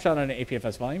delete a snapshot on an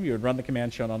APFS volume, you would run the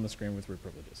command shown on the screen with root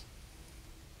privileges.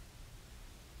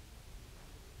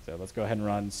 So let's go ahead and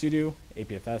run sudo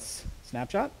apfs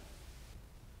snapshot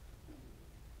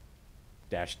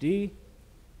 -d.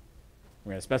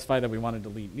 We're going to specify that we want to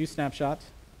delete new snapshot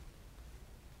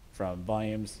from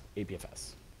volumes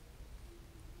APFS.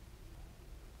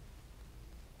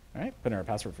 All right, put in our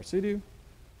password for sudo,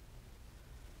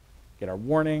 get our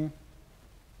warning,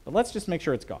 but let's just make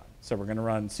sure it's gone. So we're going to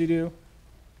run sudo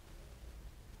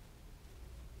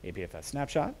apfs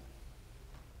snapshot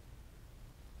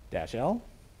 -l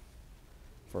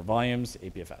for volumes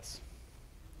APFS.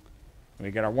 And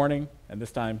we get our warning, and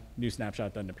this time, new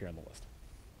snapshot doesn't appear on the list.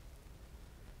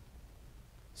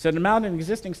 So to mount an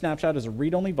existing snapshot as a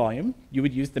read-only volume, you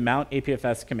would use the mount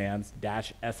APFS command's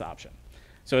 -s option.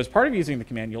 So as part of using the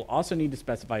command, you'll also need to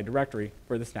specify a directory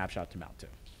for the snapshot to mount to.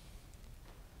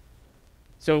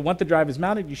 So once the drive is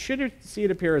mounted, you should see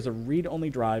it appear as a read-only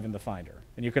drive in the Finder.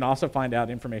 And you can also find out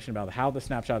information about how the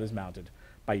snapshot is mounted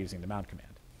by using the mount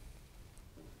command.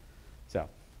 So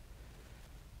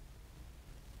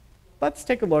let's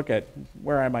take a look at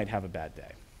where I might have a bad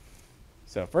day.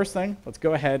 So first thing, let's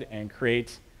go ahead and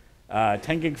create a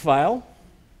 10 gig file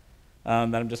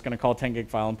that I'm just going to call 10 gig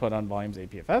file and put on volumes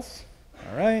APFS.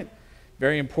 All right,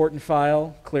 very important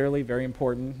file, clearly very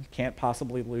important, can't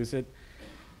possibly lose it.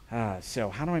 So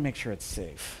how do I make sure it's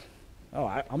safe? Oh,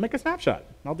 I'll make a snapshot.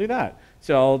 I'll do that.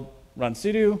 So I'll run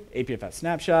sudo apfs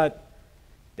snapshot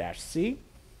 -c.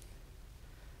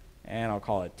 And I'll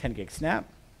call it 10 gig snap.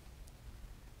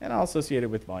 And I'll associate it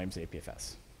with volumes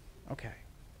APFS. Okay.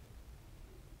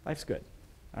 Life's good.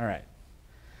 All right.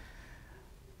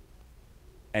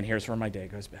 And here's where my day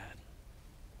goes bad.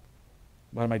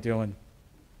 What am I doing?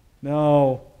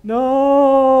 No.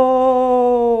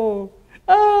 No!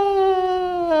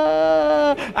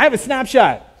 Ah! I have a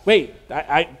snapshot. Wait,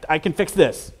 I can fix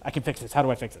this. I can fix this. How do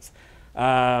I fix this?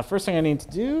 First thing I need to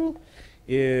do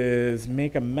is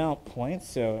make a mount point.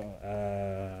 So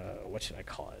what should I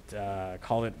call it?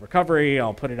 Call it recovery.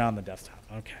 I'll put it on the desktop.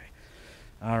 Okay.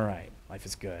 All right. Life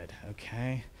is good.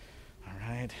 Okay. All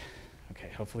right. Okay.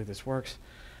 Hopefully this works.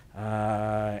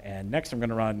 And next I'm going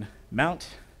to run mount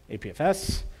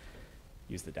APFS.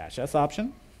 Use the -s option.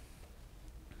 I'm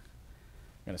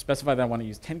going to specify that I want to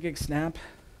use 10 gig snap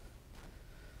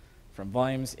from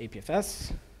volumes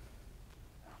APFS.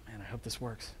 Oh man, I hope this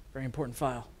works. Very important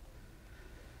file.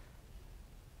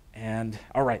 And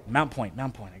all right, mount point.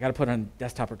 I got to put on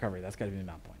desktop recovery. That's got to be the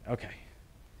mount point. Okay.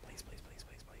 Please.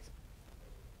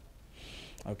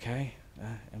 Okay.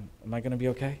 Am I going to be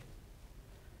okay?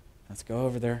 Let's go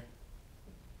over there.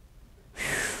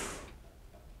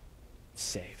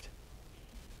 Saved.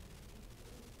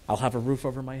 I'll have a roof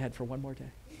over my head for one more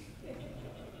day.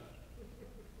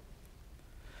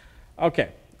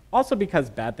 Okay. Also, because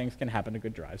bad things can happen to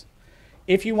good drives,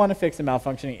 if you want to fix a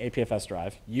malfunctioning APFS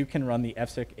drive, you can run the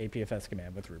fsic APFS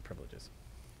command with root privileges.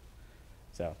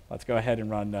 So let's go ahead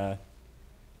and run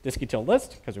disk-util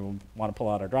list, because we want to pull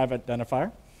out our drive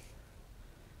identifier,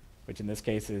 which in this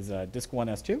case is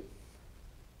disk1s2.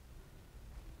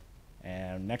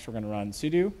 And next we're going to run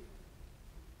sudo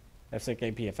fsic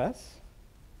APFS.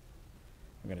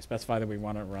 I'm going to specify that we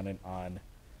want to run it on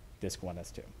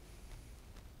disk1s2. All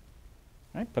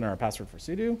right, put in our password for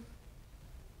sudo.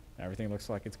 Everything looks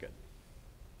like it's good.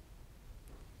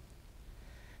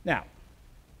 Now,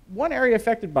 one area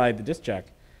affected by the disk check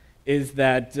is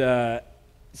that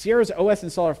Sierra's OS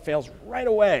installer fails right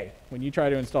away when you try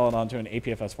to install it onto an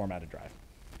APFS formatted drive.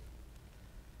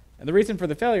 And the reason for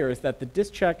the failure is that the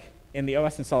disk check in the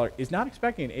OS installer is not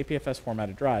expecting an APFS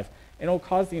formatted drive, and it will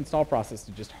cause the install process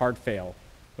to just hard fail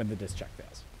when the disk check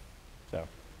fails. So,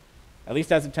 at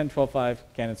least as of 10.12.5,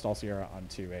 can't install Sierra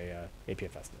onto a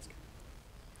APFS disk.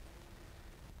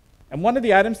 And one of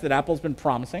the items that Apple's been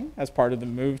promising as part of the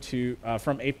move to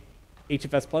from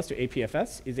HFS Plus to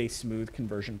APFS is a smooth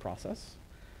conversion process.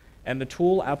 And the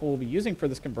tool Apple will be using for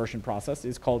this conversion process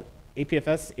is called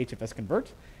APFS HFS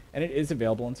Convert, and it is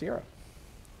available in Sierra.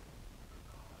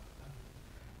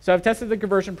 So I've tested the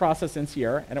conversion process in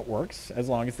Sierra, and it works as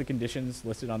long as the conditions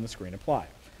listed on the screen apply.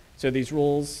 So these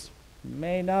rules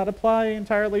may not apply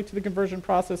entirely to the conversion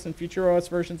process in future OS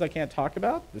versions I can't talk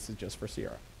about. This is just for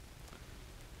Sierra.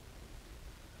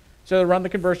 So to run the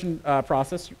conversion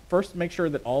process, first make sure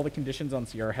that all the conditions on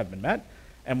Sierra have been met.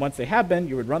 And once they have been,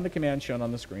 you would run the command shown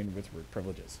on the screen with root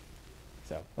privileges.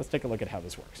 So let's take a look at how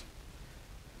this works.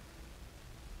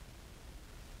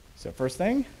 So first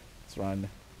thing, let's run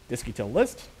disk-util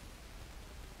list.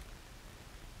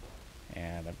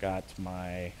 And I've got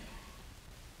my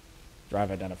drive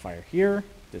identifier here,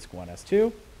 disk1s2.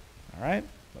 All right,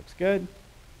 looks good.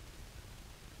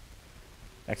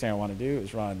 Next thing I want to do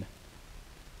is run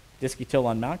disk-util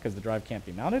unmount because the drive can't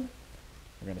be mounted.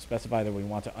 We're going to specify that we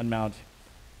want to unmount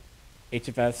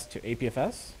HFS to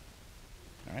APFS.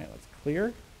 All right, let's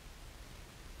clear.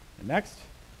 And next,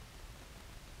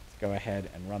 let's go ahead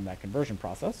and run that conversion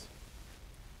process.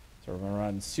 So we're going to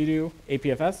run sudo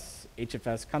APFS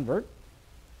HFS convert.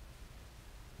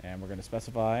 And we're going to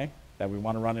specify that we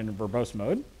want to run it in verbose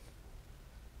mode.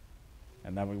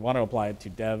 And then we want to apply it to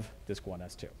dev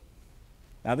disk1s2.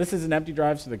 Now this is an empty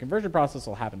drive, so the conversion process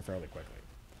will happen fairly quickly.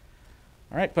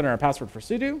 All right, put in our password for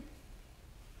sudo.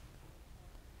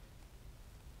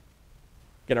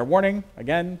 Get our warning,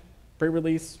 again,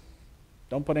 pre-release.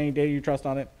 Don't put any data you trust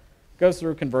on it. Goes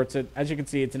through, converts it. As you can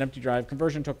see, it's an empty drive.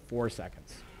 Conversion took 4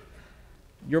 seconds.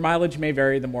 Your mileage may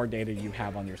vary the more data you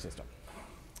have on your system.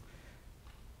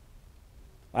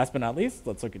 Last but not least,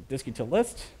 let's look at disk-util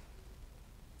list.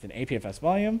 It's an APFS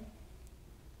volume.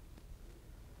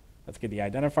 Let's get the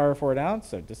identifier for it out,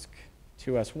 so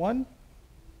disk2s1.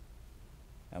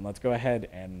 And let's go ahead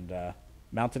and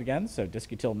mount it again. So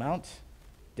disk-util mount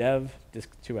dev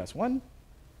disk2s1.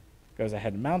 Goes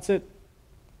ahead and mounts it.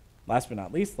 Last but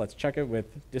not least, let's check it with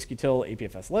disk-util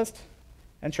APFS list.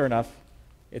 And sure enough,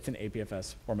 it's an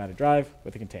APFS formatted drive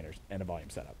with the containers and a volume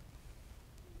setup.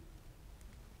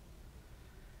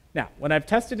 Now, when I've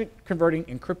tested converting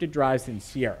encrypted drives in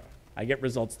Sierra, I get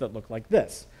results that look like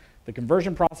this. The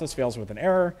conversion process fails with an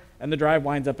error, and the drive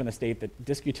winds up in a state that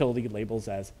disk utility labels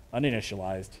as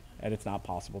uninitialized, and it's not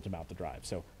possible to mount the drive.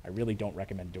 So I really don't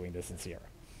recommend doing this in Sierra.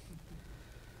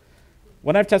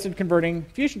 When I've tested converting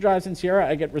Fusion drives in Sierra,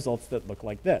 I get results that look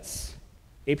like this.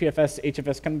 APFS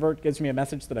HFS convert gives me a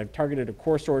message that I've targeted a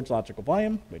core storage logical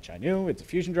volume, which I knew, it's a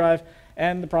Fusion drive,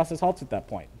 and the process halts at that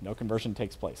point. No conversion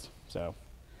takes place. So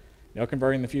no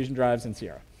converting the Fusion drives in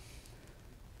Sierra.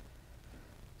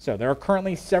 So there are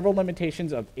currently several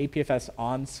limitations of APFS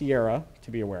on Sierra to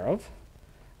be aware of.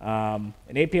 An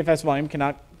APFS volume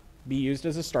cannot be used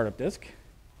as a startup disk.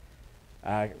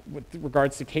 With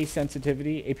regards to case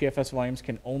sensitivity, APFS volumes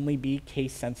can only be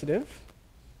case sensitive,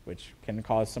 which can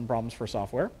cause some problems for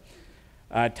software.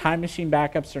 Time machine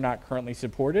backups are not currently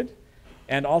supported.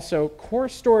 And also, core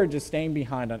storage is staying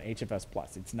behind on HFS+.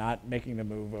 It's not making the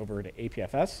move over to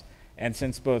APFS. And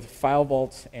since both file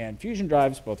vaults and Fusion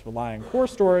drives both rely on core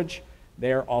storage,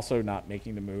 they're also not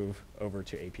making the move over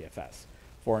to APFS.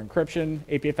 For encryption,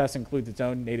 APFS includes its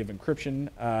own native encryption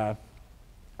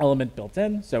element built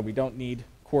in, so we don't need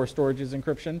core storage's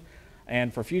encryption.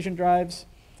 And for Fusion drives,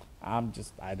 I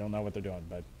don't know what they're doing,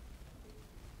 but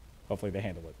hopefully they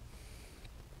handle it.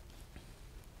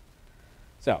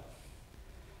 So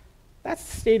that's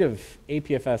the state of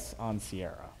APFS on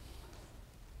Sierra.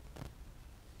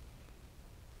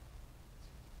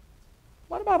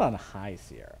 What about on High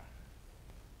Sierra?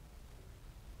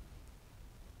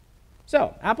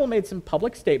 So Apple made some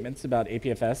public statements about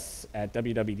APFS at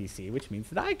WWDC, which means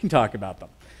that I can talk about them.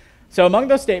 So among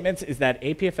those statements is that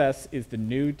APFS is the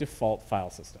new default file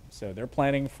system. So they're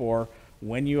planning for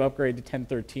when you upgrade to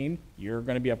 10.13, you're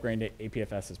going to be upgrading to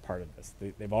APFS as part of this.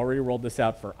 They've already rolled this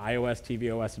out for iOS,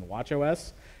 tvOS, and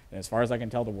watchOS. And as far as I can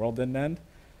tell, the world didn't end.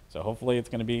 So hopefully it's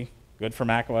going to be good for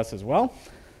macOS as well.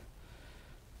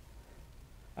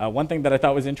 One thing that I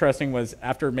thought was interesting was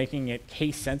after making it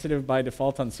case sensitive by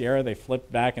default on Sierra, they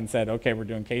flipped back and said, okay, we're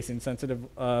doing case insensitive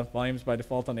volumes by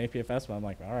default on APFS. Well, I'm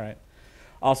like, all right.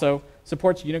 Also,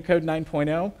 supports Unicode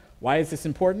 9.0. Why is this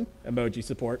important? Emoji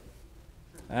support.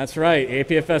 That's right,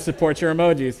 APFS supports your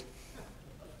emojis.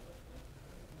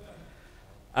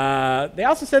 They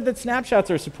also said that snapshots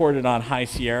are supported on High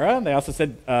Sierra. They also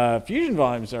said Fusion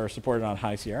volumes are supported on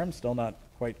High Sierra. I'm still not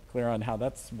quite clear on how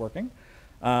that's working.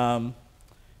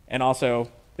 And also,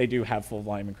 they do have full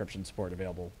volume encryption support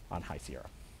available on High Sierra.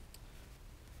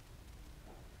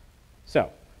 So,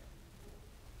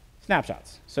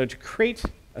 snapshots. So to create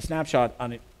a snapshot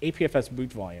on an APFS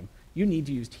boot volume, you need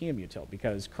to use tmutil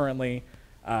because currently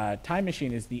Time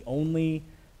Machine is the only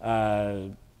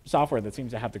software that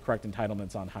seems to have the correct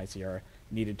entitlements on High Sierra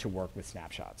needed to work with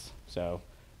snapshots. So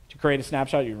to create a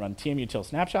snapshot, you run tmutil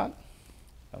snapshot.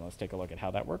 And let's take a look at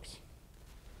how that works.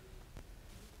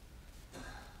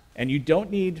 And you don't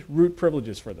need root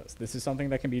privileges for this. This is something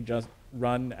that can be just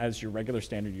run as your regular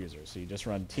standard user. So you just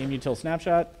run tmutil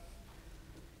snapshot,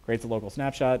 creates a local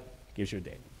snapshot, gives you a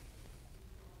date.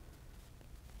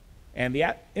 And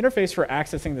the interface for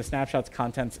accessing the snapshot's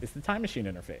contents is the Time Machine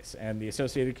interface and the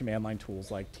associated command line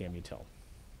tools like tmutil.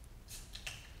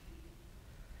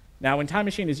 Now, when Time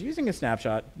Machine is using a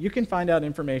snapshot, you can find out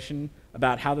information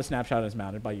about how the snapshot is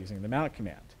mounted by using the mount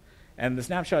command. And the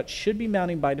snapshot should be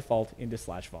mounting by default into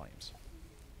 /volumes.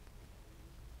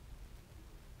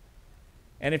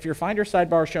 And if your Finder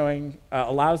sidebar showing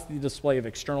allows the display of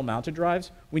external mounted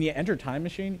drives, when you enter Time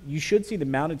Machine, you should see the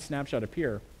mounted snapshot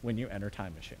appear when you enter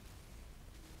Time Machine.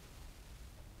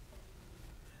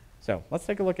 So let's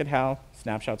take a look at how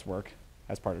snapshots work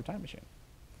as part of Time Machine.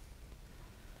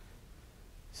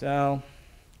 So,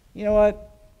 you know what?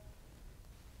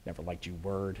 Never liked you,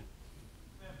 Word.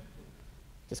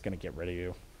 Just going to get rid of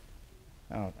you.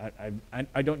 Oh,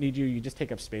 I don't need you. You just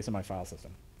take up space in my file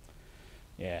system.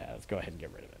 Yeah, let's go ahead and get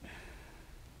rid of it.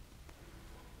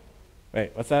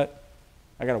 Wait, what's that?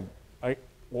 I got a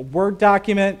Word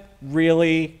document?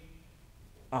 Really?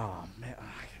 Oh, man.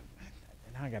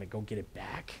 Now I got to go get it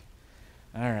back.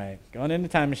 All right, going into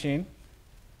Time Machine.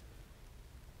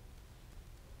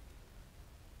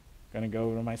 Going to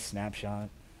go to my snapshot.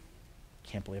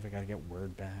 Can't believe I got to get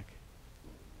Word back.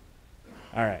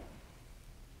 All right.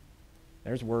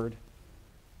 There's Word.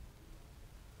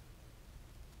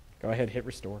 Go ahead, hit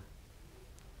restore.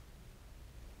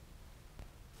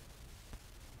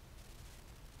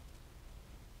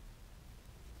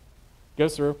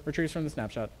 Goes through, retrieves from the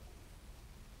snapshot.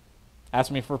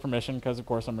 Asks me for permission because, of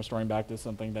course, I'm restoring back to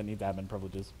something that needs admin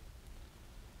privileges.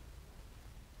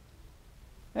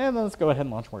 And then let's go ahead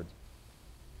and launch Word.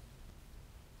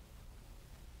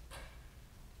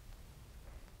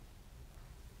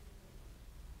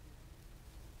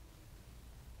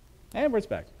 And word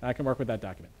spec. I can work with that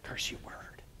document. Curse you, Word.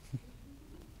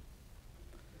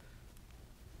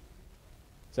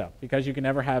 So, because you can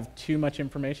never have too much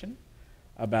information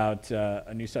about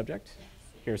a new subject,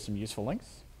 here's some useful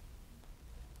links.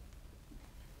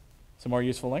 Some more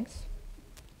useful links.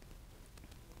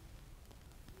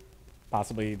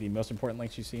 Possibly the most important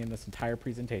links you see in this entire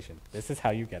presentation. This is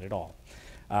how you get it all.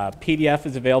 PDF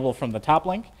is available from the top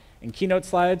link, and keynote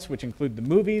slides, which include the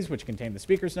movies, which contain the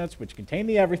speaker's notes, which contain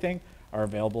the everything, are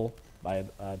available by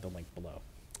the link below.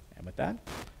 And with that,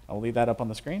 I'll leave that up on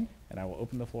the screen, and I will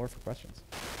open the floor for questions.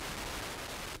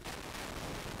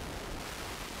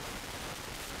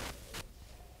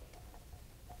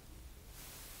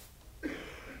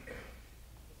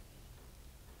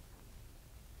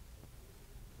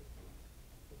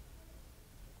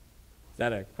 Is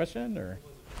that a question, or?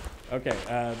 Okay,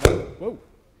 whoa,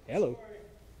 hello.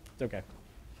 It's okay.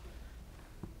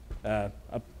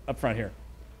 Up front here.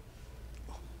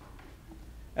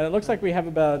 And it looks like we have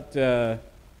about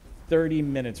 30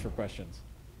 minutes for questions.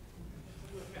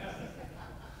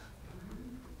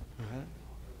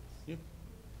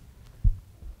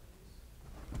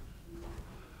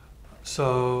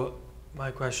 So my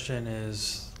question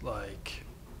is, like,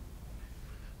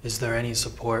 is there any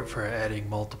support for adding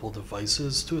multiple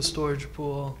devices to a storage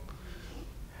pool?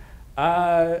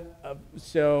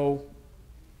 So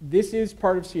this is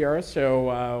part of Sierra,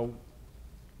 so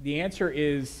the answer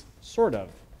is sort of.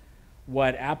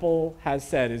 What Apple has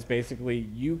said is basically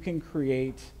you can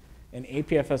create an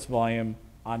APFS volume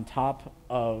on top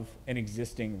of an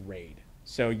existing RAID.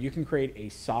 So you can create a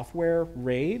software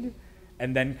RAID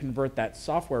and then convert that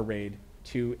software RAID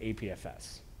to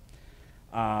APFS.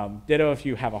 Ditto, if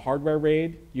you have a hardware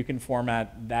RAID, you can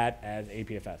format that as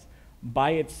APFS.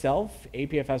 By itself,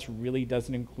 APFS really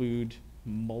doesn't include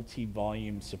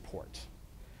multi-volume support.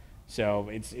 So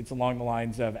it's along the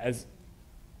lines of, as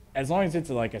long as it's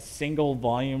like a single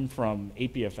volume from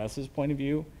APFS's point of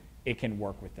view, it can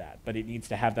work with that. But it needs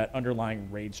to have that underlying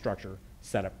RAID structure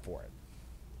set up for it.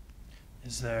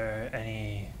 Is there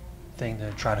anything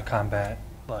to try to combat,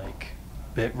 like,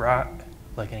 bit rot,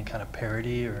 like any kind of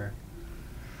parity, or?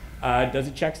 Does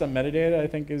it check some metadata, I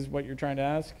think is what you're trying to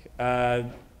ask.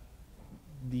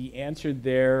 The answer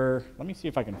there, let me see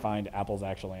if I can find Apple's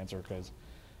actual answer, because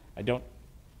I don't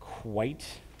quite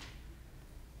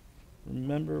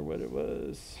remember what it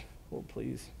was. Hold,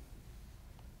 please.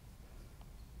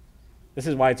 This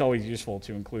is why it's always useful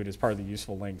to include as part of the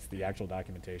useful links the actual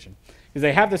documentation, because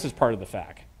they have this as part of the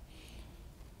FAQ.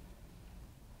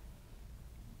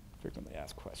 Frequently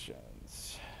asked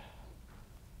questions.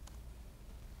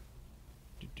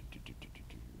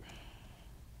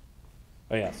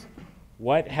 Oh yes.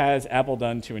 What has Apple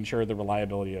done to ensure the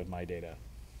reliability of my data?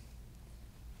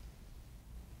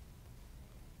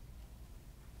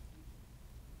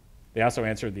 They also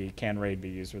answered the can RAID be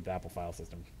used with the Apple file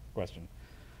system question.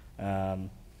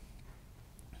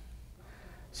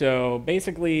 So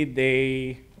basically,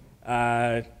 they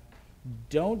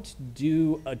don't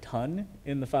do a ton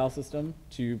in the file system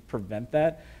to prevent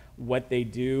that. What they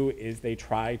do is they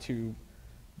try to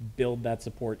build that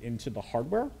support into the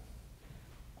hardware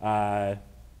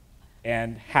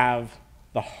and have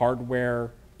the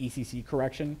hardware ECC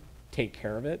correction take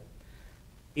care of it.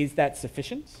 Is that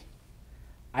sufficient?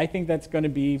 I think that's going to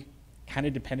be kind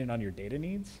of dependent on your data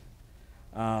needs.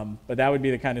 But that would be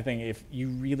the kind of thing, if you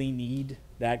really need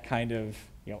that kind of,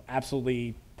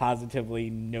 absolutely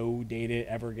positively no data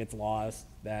ever gets lost,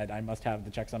 that I must have the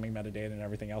checksumming metadata and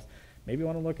everything else, maybe you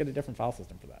want to look at a different file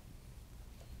system for that.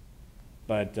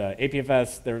 But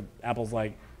APFS, Apple's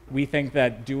like, we think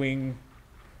that doing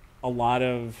a lot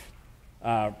of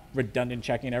redundant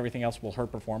checking and everything else will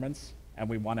hurt performance, and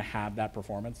we want to have that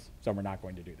performance, so we're not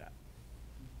going to do that.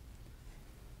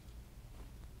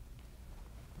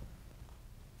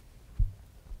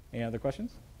 Any other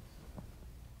questions?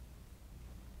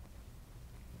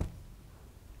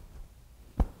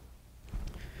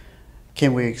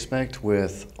 Can we expect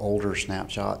with older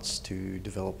snapshots to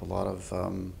develop a lot of,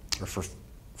 or for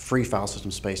free file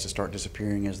system space to start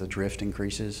disappearing as the drift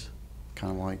increases,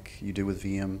 kind of like you do with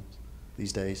VM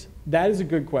these days? That is a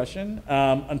good question.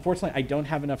 Unfortunately, I don't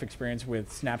have enough experience with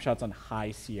snapshots on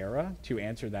High Sierra to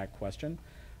answer that question.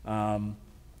 On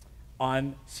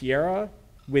Sierra,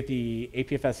 with the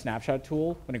APFS snapshot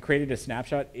tool, when it created a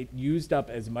snapshot, it used up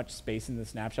as much space in the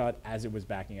snapshot as it was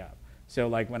backing up. So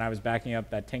like when I was backing up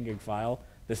that 10 gig file,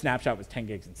 the snapshot was 10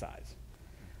 gigs in size.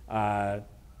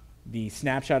 The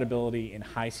snapshot ability in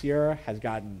High Sierra has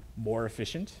gotten more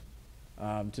efficient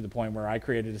to the point where I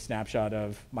created a snapshot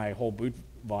of my whole boot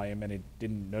volume and it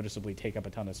didn't noticeably take up a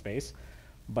ton of space.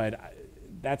 But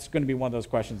that's going to be one of those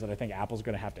questions that I think Apple's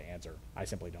going to have to answer. I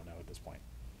simply don't know at this point.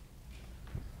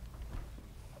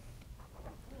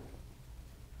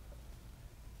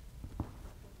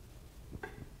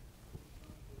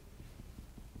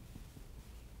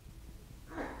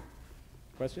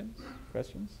 Questions?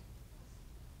 Questions?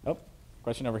 Oh,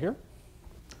 question over here.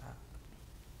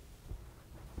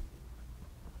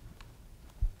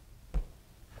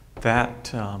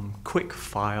 That quick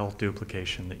file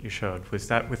duplication that you showed, was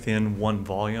that within one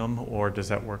volume or does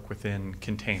that work within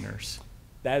containers?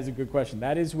 That is a good question.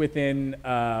 That is within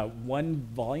one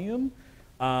volume.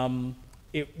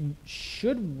 It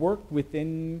should work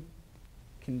within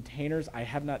containers. I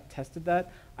have not tested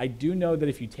that. I do know that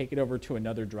if you take it over to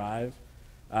another drive,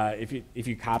 if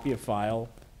you copy a file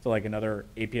to like another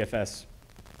APFS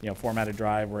formatted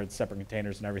drive where it's separate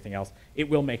containers and everything else, it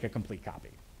will make a complete copy.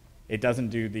 It doesn't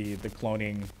do the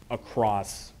cloning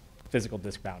across physical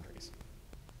disk boundaries.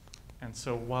 And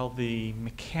so while the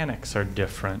mechanics are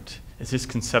different, is this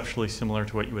conceptually similar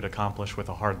to what you would accomplish with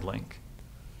a hard link?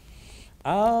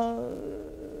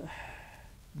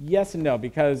 Yes and no,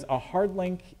 because a hard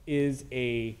link is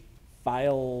a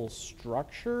file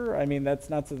structure. I mean, that's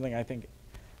not something I think,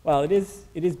 well, it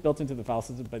is built into the file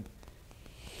system, but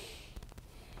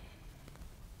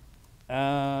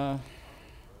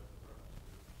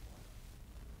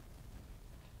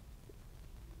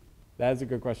that is a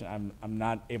good question. I'm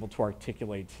not able to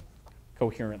articulate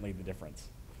coherently the difference.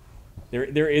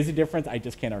 There is a difference, I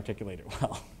just can't articulate it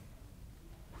well.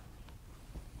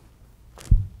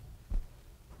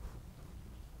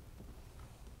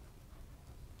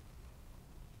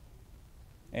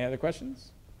 Any other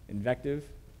questions? Invective,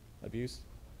 abuse?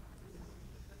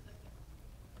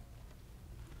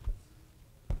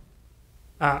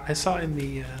 I saw in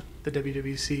the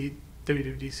WWDC,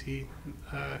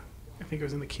 I think it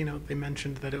was in the keynote, they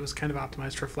mentioned that it was kind of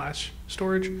optimized for flash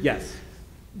storage. Yes.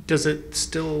 Does it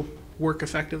still work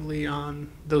effectively on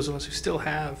those of us who still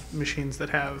have machines that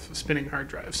have spinning hard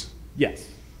drives? Yes.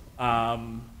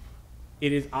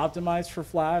 It is optimized for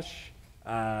flash.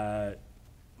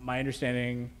 My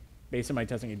understanding, based on my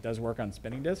testing, it does work on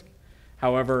spinning disk.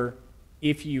 However,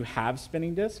 if you have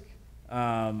spinning disk,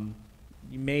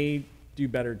 you may do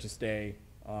better to stay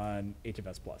on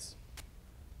HFS Plus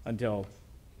until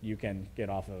you can get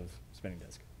off of spinning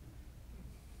disk.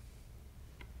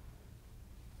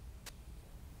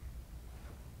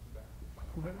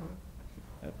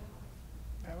 Yep.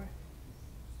 That way?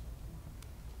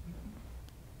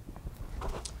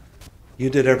 You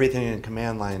did everything in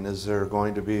command line. Is there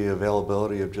going to be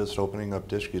availability of just opening up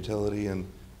disk utility and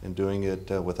doing it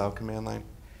without command line?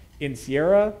 In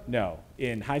Sierra, no.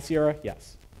 In High Sierra,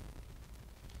 yes.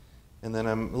 And then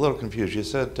I'm a little confused. You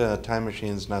said Time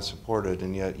Machine's not supported,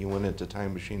 and yet you went into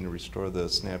Time Machine to restore the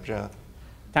snapshot.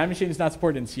 Time Machine is not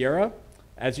supported in Sierra.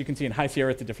 As you can see in High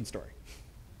Sierra, it's a different story.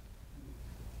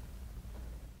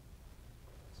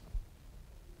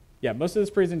 Yeah, most of this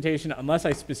presentation, unless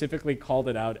I specifically called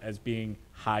it out as being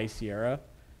High Sierra,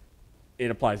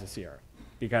 it applies to Sierra.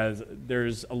 Because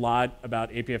there's a lot about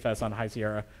APFS on High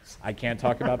Sierra I can't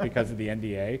talk about because of the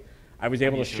NDA. I was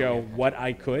able to show what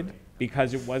I could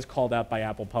because it was called out by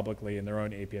Apple publicly in their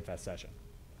own APFS session.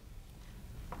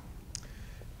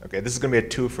 Okay, this is going to be a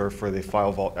twofer for the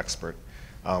File Vault expert.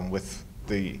 With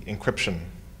the encryption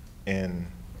in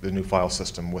the new file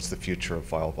system, what's the future of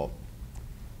File Vault?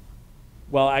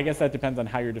 Well, I guess that depends on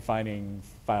how you're defining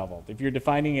File Vault. If you're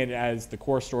defining it as the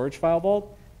core storage File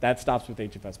Vault, that stops with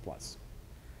HFS Plus.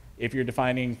 If you're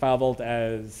defining File Vault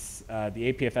as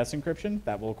the APFS encryption,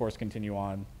 that will, of course, continue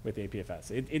on with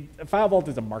APFS. File Vault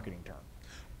is a marketing term.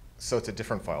 So it's a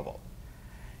different File Vault.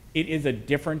 It is a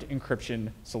different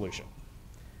encryption solution.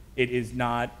 It is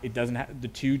not, it doesn't have, the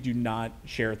two do not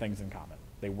share things in common.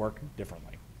 They work differently.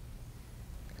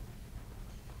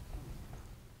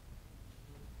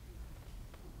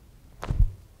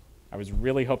 I was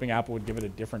really hoping Apple would give it a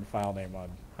different file name on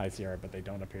High Sierra, but they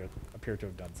don't appear to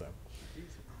have done so.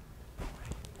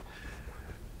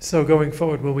 So going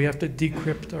forward, will we have to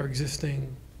decrypt our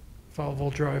existing File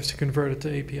Vault drives to convert it to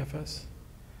APFS?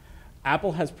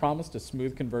 Apple has promised a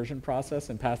smooth conversion process,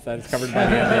 and past that is covered by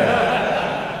the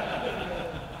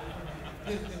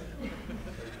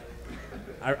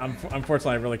NDA.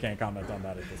 Unfortunately, I really can't comment on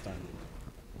that at this time.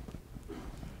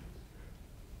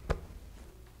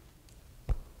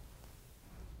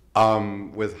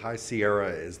 With High Sierra,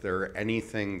 is there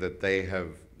anything that they have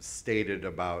stated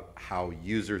about how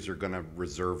users are going to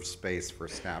reserve space for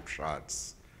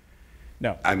snapshots?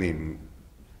 No. I mean,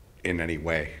 in any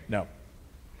way? No.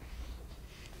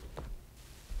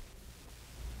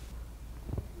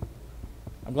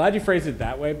 I'm glad you phrased it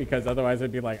that way, because otherwise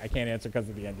I'd be like, I can't answer because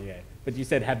of the NDA. But you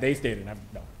said, have they stated?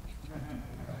 No.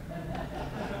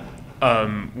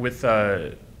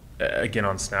 Again,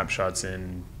 on snapshots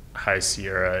in High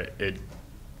Sierra, it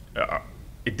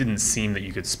didn't seem that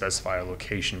you could specify a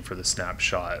location for the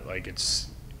snapshot. Like you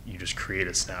just create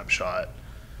a snapshot.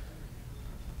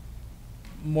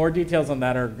 More details on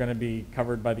that are going to be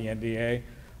covered by the NDA.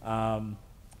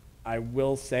 I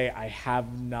will say I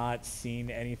have not seen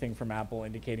anything from Apple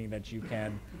indicating that you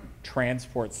can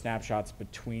transport snapshots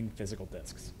between physical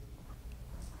disks.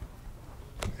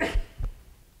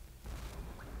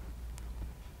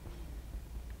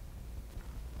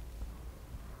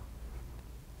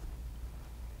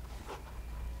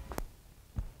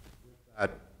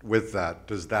 With that,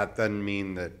 does that then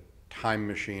mean that Time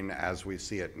Machine, as we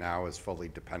see it now, is fully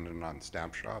dependent on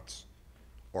snapshots?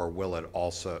 Or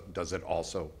does it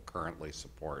also currently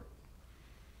support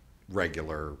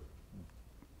regular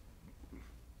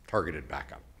targeted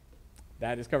backup?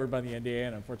 That is covered by the NDA,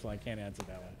 and unfortunately I can't answer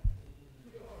that one.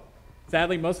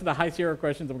 Sadly, most of the High Sierra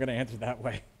questions I'm going to answer that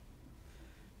way.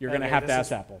 You're going to have to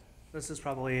ask Apple. This is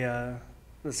probably the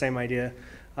same idea.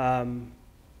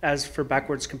 As for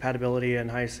backwards compatibility in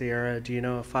High Sierra, do you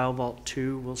know if File Vault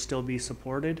 2 will still be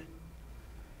supported?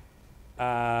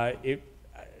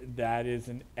 That is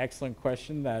an excellent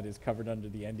question. That is covered under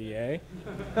the NDA.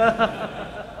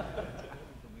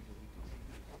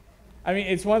 I mean,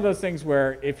 it's one of those things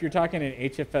where if you're talking an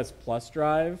HFS Plus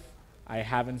drive, I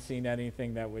haven't seen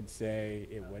anything that would say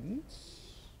it wouldn't,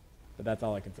 but that's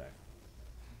all I can say.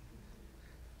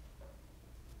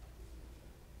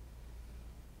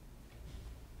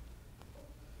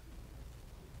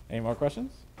 Any more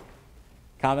questions?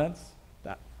 Comments?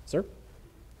 Sir?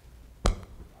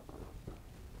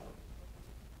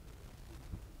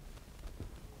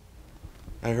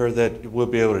 I heard that we'll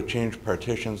be able to change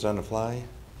partitions on the fly.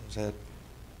 Is that?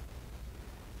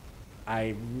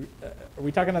 Are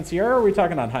we talking on Sierra or are we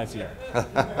talking on High Sierra?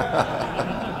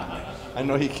 I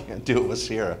know you can't do it with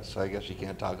Sierra, so I guess you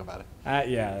can't talk about it.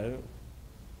 Yeah,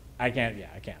 I can't. Yeah,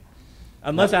 I can't.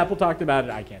 Unless Apple talked about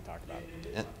it, I can't talk about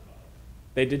it. Yeah.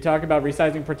 They did talk about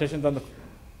resizing partitions on the.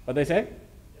 What'd they say?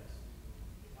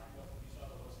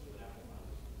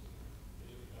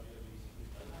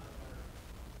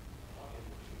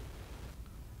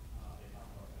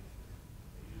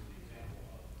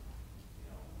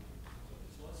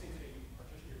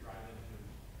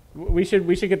 We should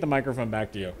get the microphone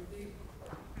back to you.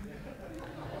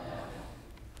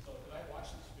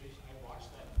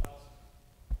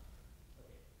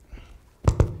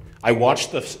 I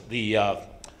watched the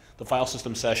file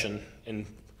system session in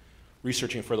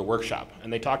researching for the workshop,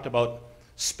 and they talked about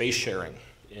space sharing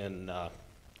in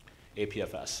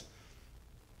APFS,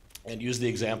 and used the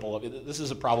example of this is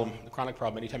a problem, a chronic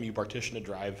problem. Anytime you partition a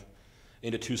drive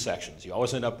into two sections, you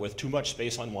always end up with too much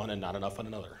space on one and not enough on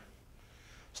another.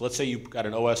 So let's say you've got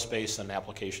an OS space and an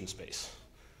application space,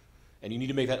 and you need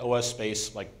to make that OS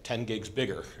space like 10 gigs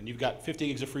bigger, and you've got 50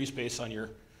 gigs of free space on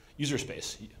your user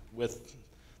space. With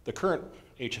the current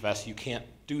HFS, you can't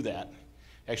do that.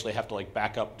 You actually have to like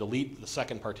back up, delete the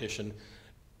second partition,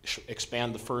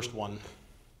 expand the first one,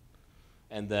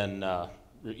 and then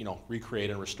recreate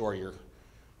and restore your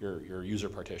user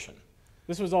partition.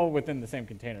 This was all within the same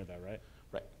container, though, right?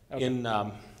 Right. Okay.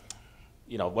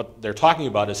 What they're talking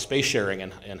about is space sharing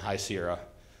in High Sierra,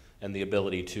 and the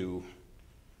ability to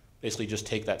basically just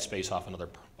take that space off another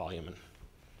volume.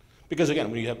 Because again,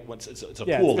 when you have it's a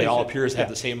pool, they all appear to have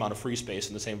the same amount of free space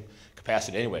and the same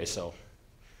capacity anyway. So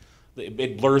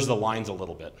it blurs the lines a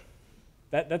little bit.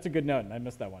 That's a good note, and I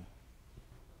missed that one.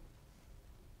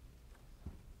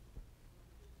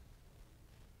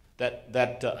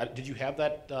 Did you have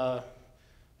that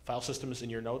file systems in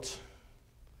your notes?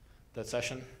 That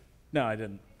session? No, I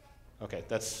didn't. Okay,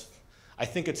 I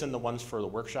think it's in the ones for the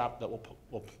workshop that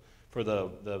we'll for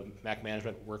the Mac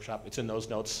management workshop. It's in those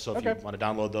notes, so if you want to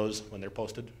download those when they're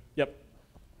posted. Yep.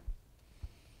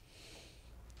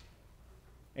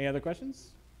 Any other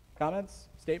questions, comments,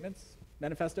 statements,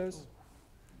 manifestos?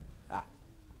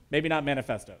 Maybe not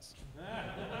manifestos.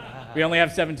 We only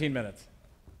have 17 minutes.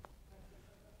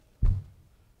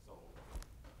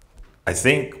 I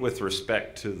think with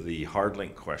respect to the hard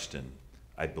link question,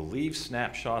 I believe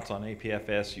snapshots on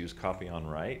APFS use copy on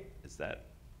write. Is that?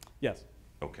 Yes.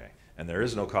 Okay. And there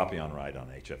is no copy on write on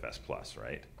HFS Plus,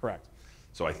 right? Correct.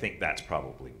 So I think that's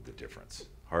probably the difference.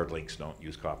 Hard links don't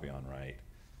use copy on write.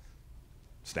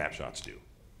 Snapshots do.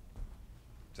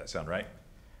 Does that sound right?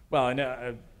 Well, I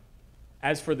know,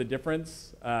 as for the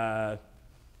difference, I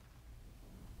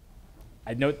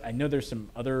know there's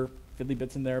some other fiddly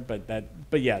bits in there,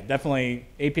 but yeah, definitely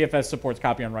APFS supports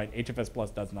copy on write. HFS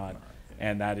Plus does not,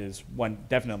 and that is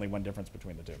definitely one difference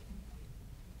between the two.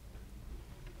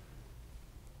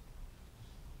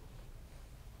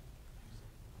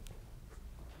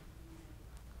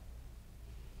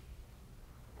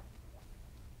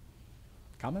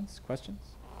 Comments, questions?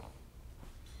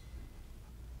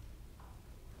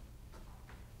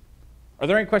 Are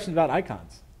there any questions about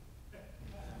icons?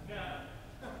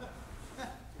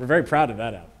 We're very proud of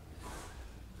that app.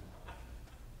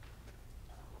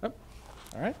 Oh,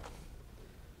 all right.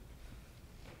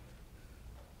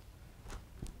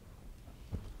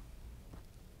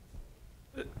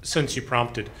 Since you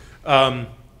prompted, I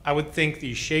would think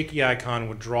the shaky icon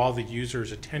would draw the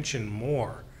user's attention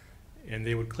more, and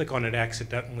they would click on it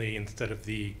accidentally instead of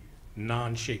the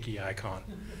non-shaky icon.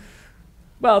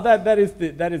 Well, that is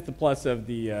the plus of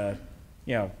the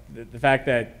the fact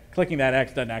that clicking that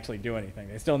X doesn't actually do anything.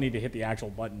 They still need to hit the actual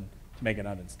button to make it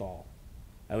uninstall,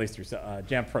 at least through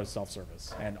Jamf Pro's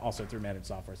self-service and also through Managed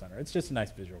Software Center. It's just a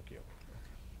nice visual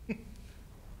cue.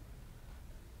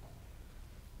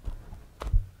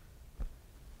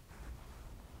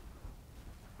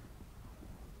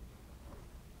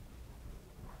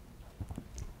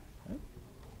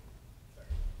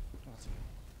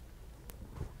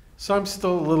 So I'm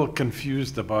still a little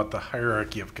confused about the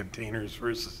hierarchy of containers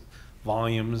versus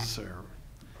volumes. Or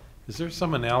is there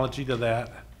some analogy to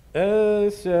that? So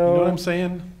you know what I'm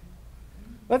saying?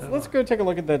 Let's go take a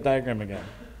look at that diagram again.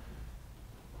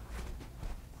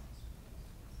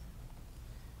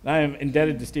 I am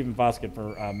indebted to Stephen Foskett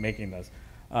for making this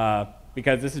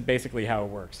because this is basically how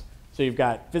it works. So you've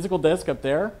got physical disk up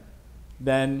there.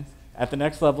 Then at the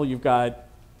next level, you've got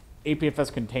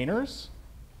APFS containers.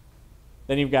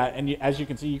 Then you've got, and as you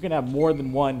can see, you can have more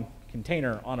than one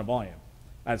container on a volume,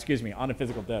 on a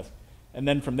physical disk. And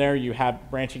then from there, you have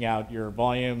branching out your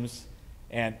volumes,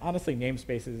 and honestly,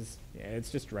 namespaces, yeah,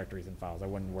 it's just directories and files. I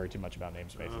wouldn't worry too much about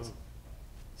namespaces.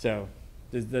 So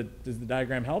does the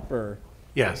diagram help, or?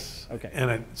 Yes. Okay.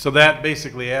 And so that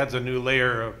basically adds a new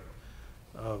layer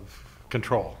of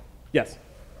control. Yes.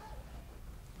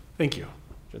 Thank you.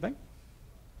 Sure thing.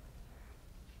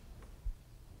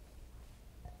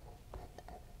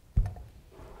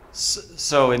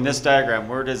 So in this diagram,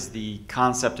 where does the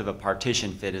concept of a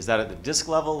partition fit? Is that at the disk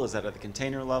level? Is that at the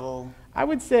container level? I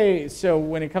would say, so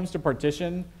when it comes to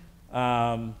partition,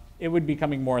 it would be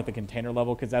coming more at the container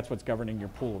level because that's what's governing your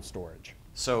pool of storage.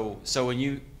 So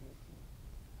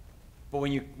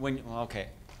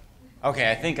okay,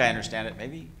 I think I understand it,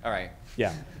 maybe? All right.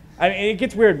 Yeah. I mean, it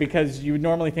gets weird because you would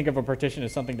normally think of a partition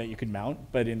as something that you could mount,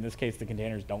 but in this case, the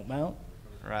containers don't mount.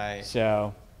 Right.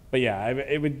 So, but yeah,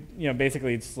 it would,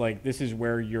 basically it's like this is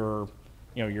where your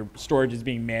storage is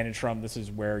being managed from. This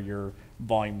is where your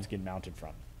volumes get mounted from.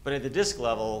 But at the disk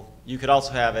level, you could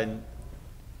also have an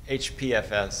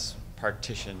HPFS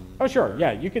partition. Oh, sure.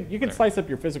 Yeah, you can slice up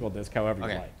your physical disk however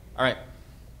you like. All right.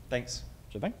 Thanks.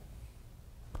 Sure thing.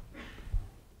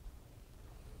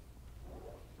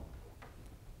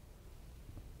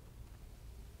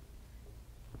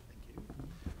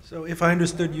 So if I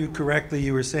understood you correctly,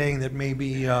 you were saying that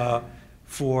maybe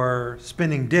for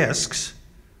spinning disks,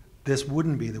 this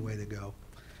wouldn't be the way to go.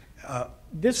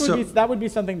 That would be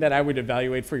something that I would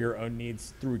evaluate for your own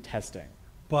needs through testing.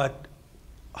 But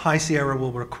High Sierra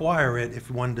will require it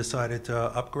if one decided to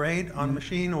upgrade on a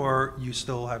machine, or you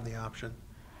still have the option?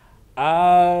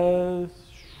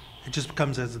 It just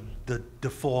comes as the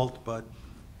default, but...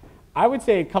 I would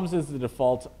say it comes as the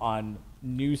default on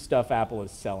new stuff Apple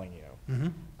is selling you.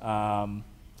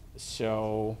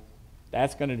 So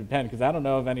that's going to depend, because I don't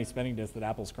know of any spinning disks that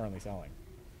Apple's currently selling.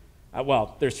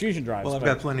 Well, there's Fusion drives. Well, I've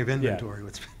got plenty of inventory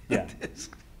with spinning disks.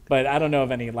 But I don't know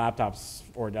of any laptops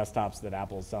or desktops that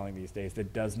Apple's selling these days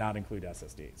that does not include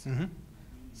SSDs.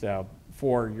 So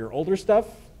for your older stuff,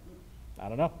 I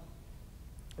don't know.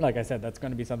 Like I said, that's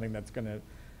going to be something that's going to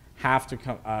have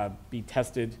to be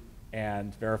tested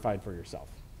and verified for yourself.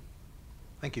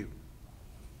 Thank you.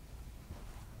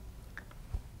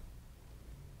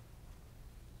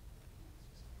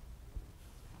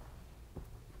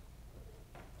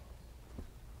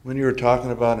 When you were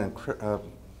talking about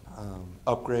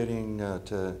upgrading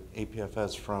to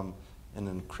APFS from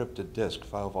an encrypted disk,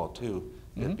 File Vault 2,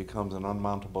 it becomes an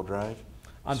unmountable drive?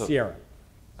 On Sierra.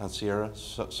 On Sierra?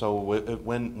 So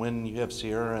when you have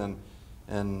Sierra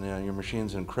and your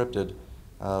machine's encrypted,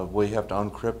 will you have to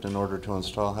uncrypt in order to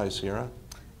install High Sierra?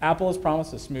 Apple has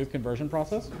promised a smooth conversion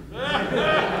process.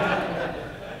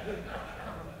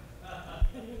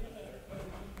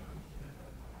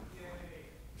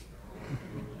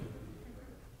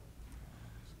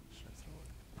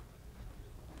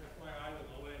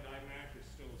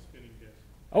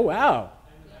 Oh, wow.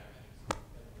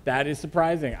 That is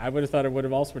surprising. I would have thought it would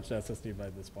have all switched to SSD by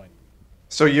this point.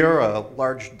 So your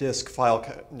large disk file,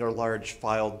 your large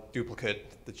file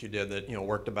duplicate that you did that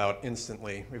worked about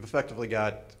instantly, we've effectively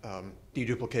got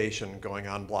deduplication going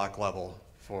on block level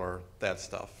for that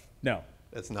stuff. No.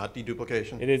 It's not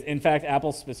deduplication? It is. In fact,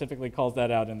 Apple specifically calls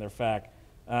that out in their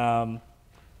FAQ.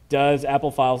 Does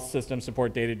Apple file system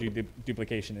support data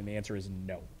duplication? And the answer is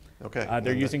no. Okay.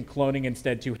 They're using cloning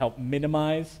instead to help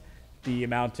minimize the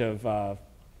amount of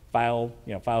file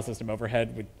system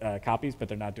overhead with copies, but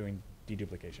they're not doing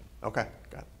deduplication. Okay,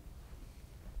 got it.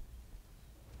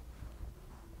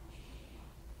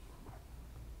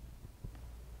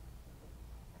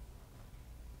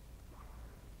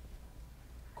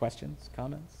 Questions,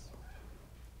 comments?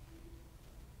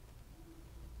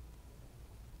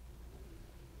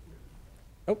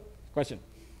 Oh, question.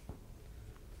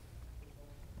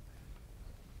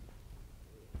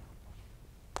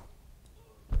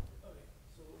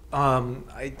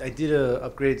 I did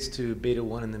upgrades to beta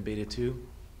 1 and then beta 2.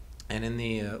 And in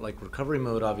the recovery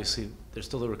mode, obviously, there's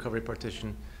still a recovery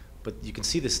partition, but you can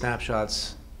see the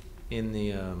snapshots in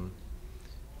the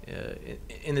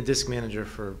disk manager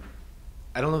for,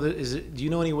 I don't know, do you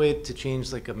know any way to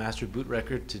change like a master boot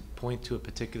record to point to a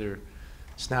particular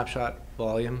snapshot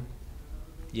volume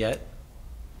yet?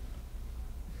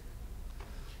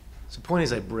 So the point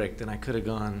is I bricked and I could have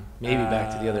gone maybe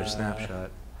back to the other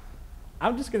snapshot.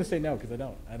 I'm just going to say no because I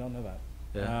don't know that.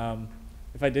 Yeah.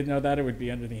 If I did know that, it would be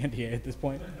under the NDA at this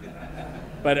point.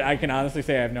 But I can honestly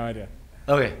say I have no idea.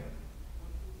 Okay.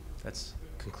 That's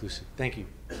conclusive. Thank you.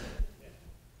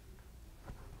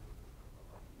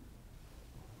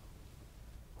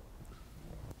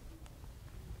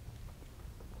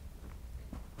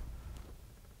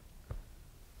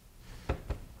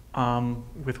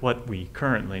 With what we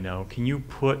currently know, can you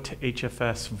put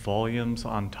HFS volumes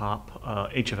on top,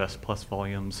 HFS plus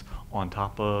volumes on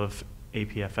top of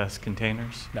APFS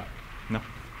containers? No. No?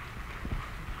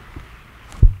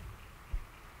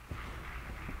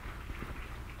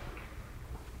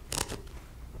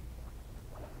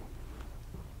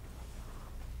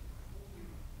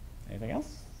 Anything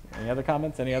else? Any other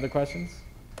comments? Any other questions?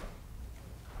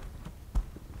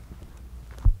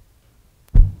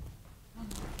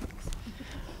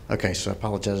 Okay, so I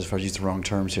apologize if I use the wrong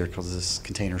terms here because this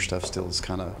container stuff still is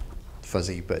kind of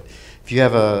fuzzy. But if you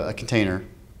have a container,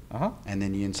 and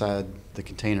then inside the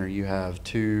container you have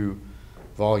two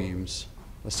volumes,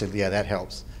 let's say, yeah, that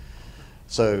helps.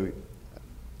 So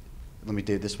let me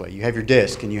do it this way. You have your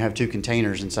disk, and you have two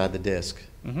containers inside the disk.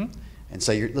 And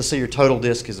so let's say your total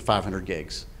disk is 500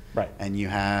 gigs. Right. And you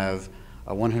have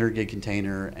a 100 gig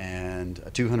container and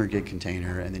a 200 gig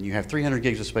container, and then you have 300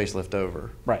 gigs of space left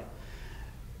over. Right.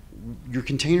 Your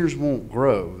containers won't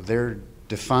grow. They're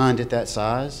defined at that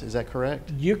size. Is that correct?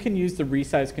 You can use the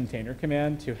resize container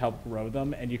command to help grow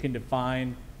them, and you can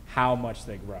define how much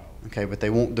they grow. Okay, but they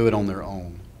won't do it on their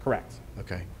own. Correct.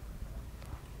 Okay.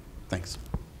 Thanks.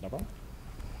 No problem.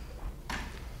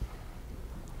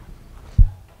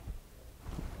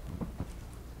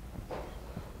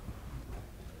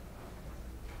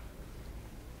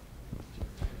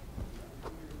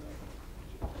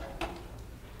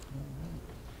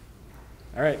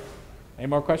 All right. Any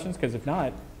more questions? Because if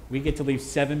not, we get to leave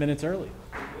 7 minutes early.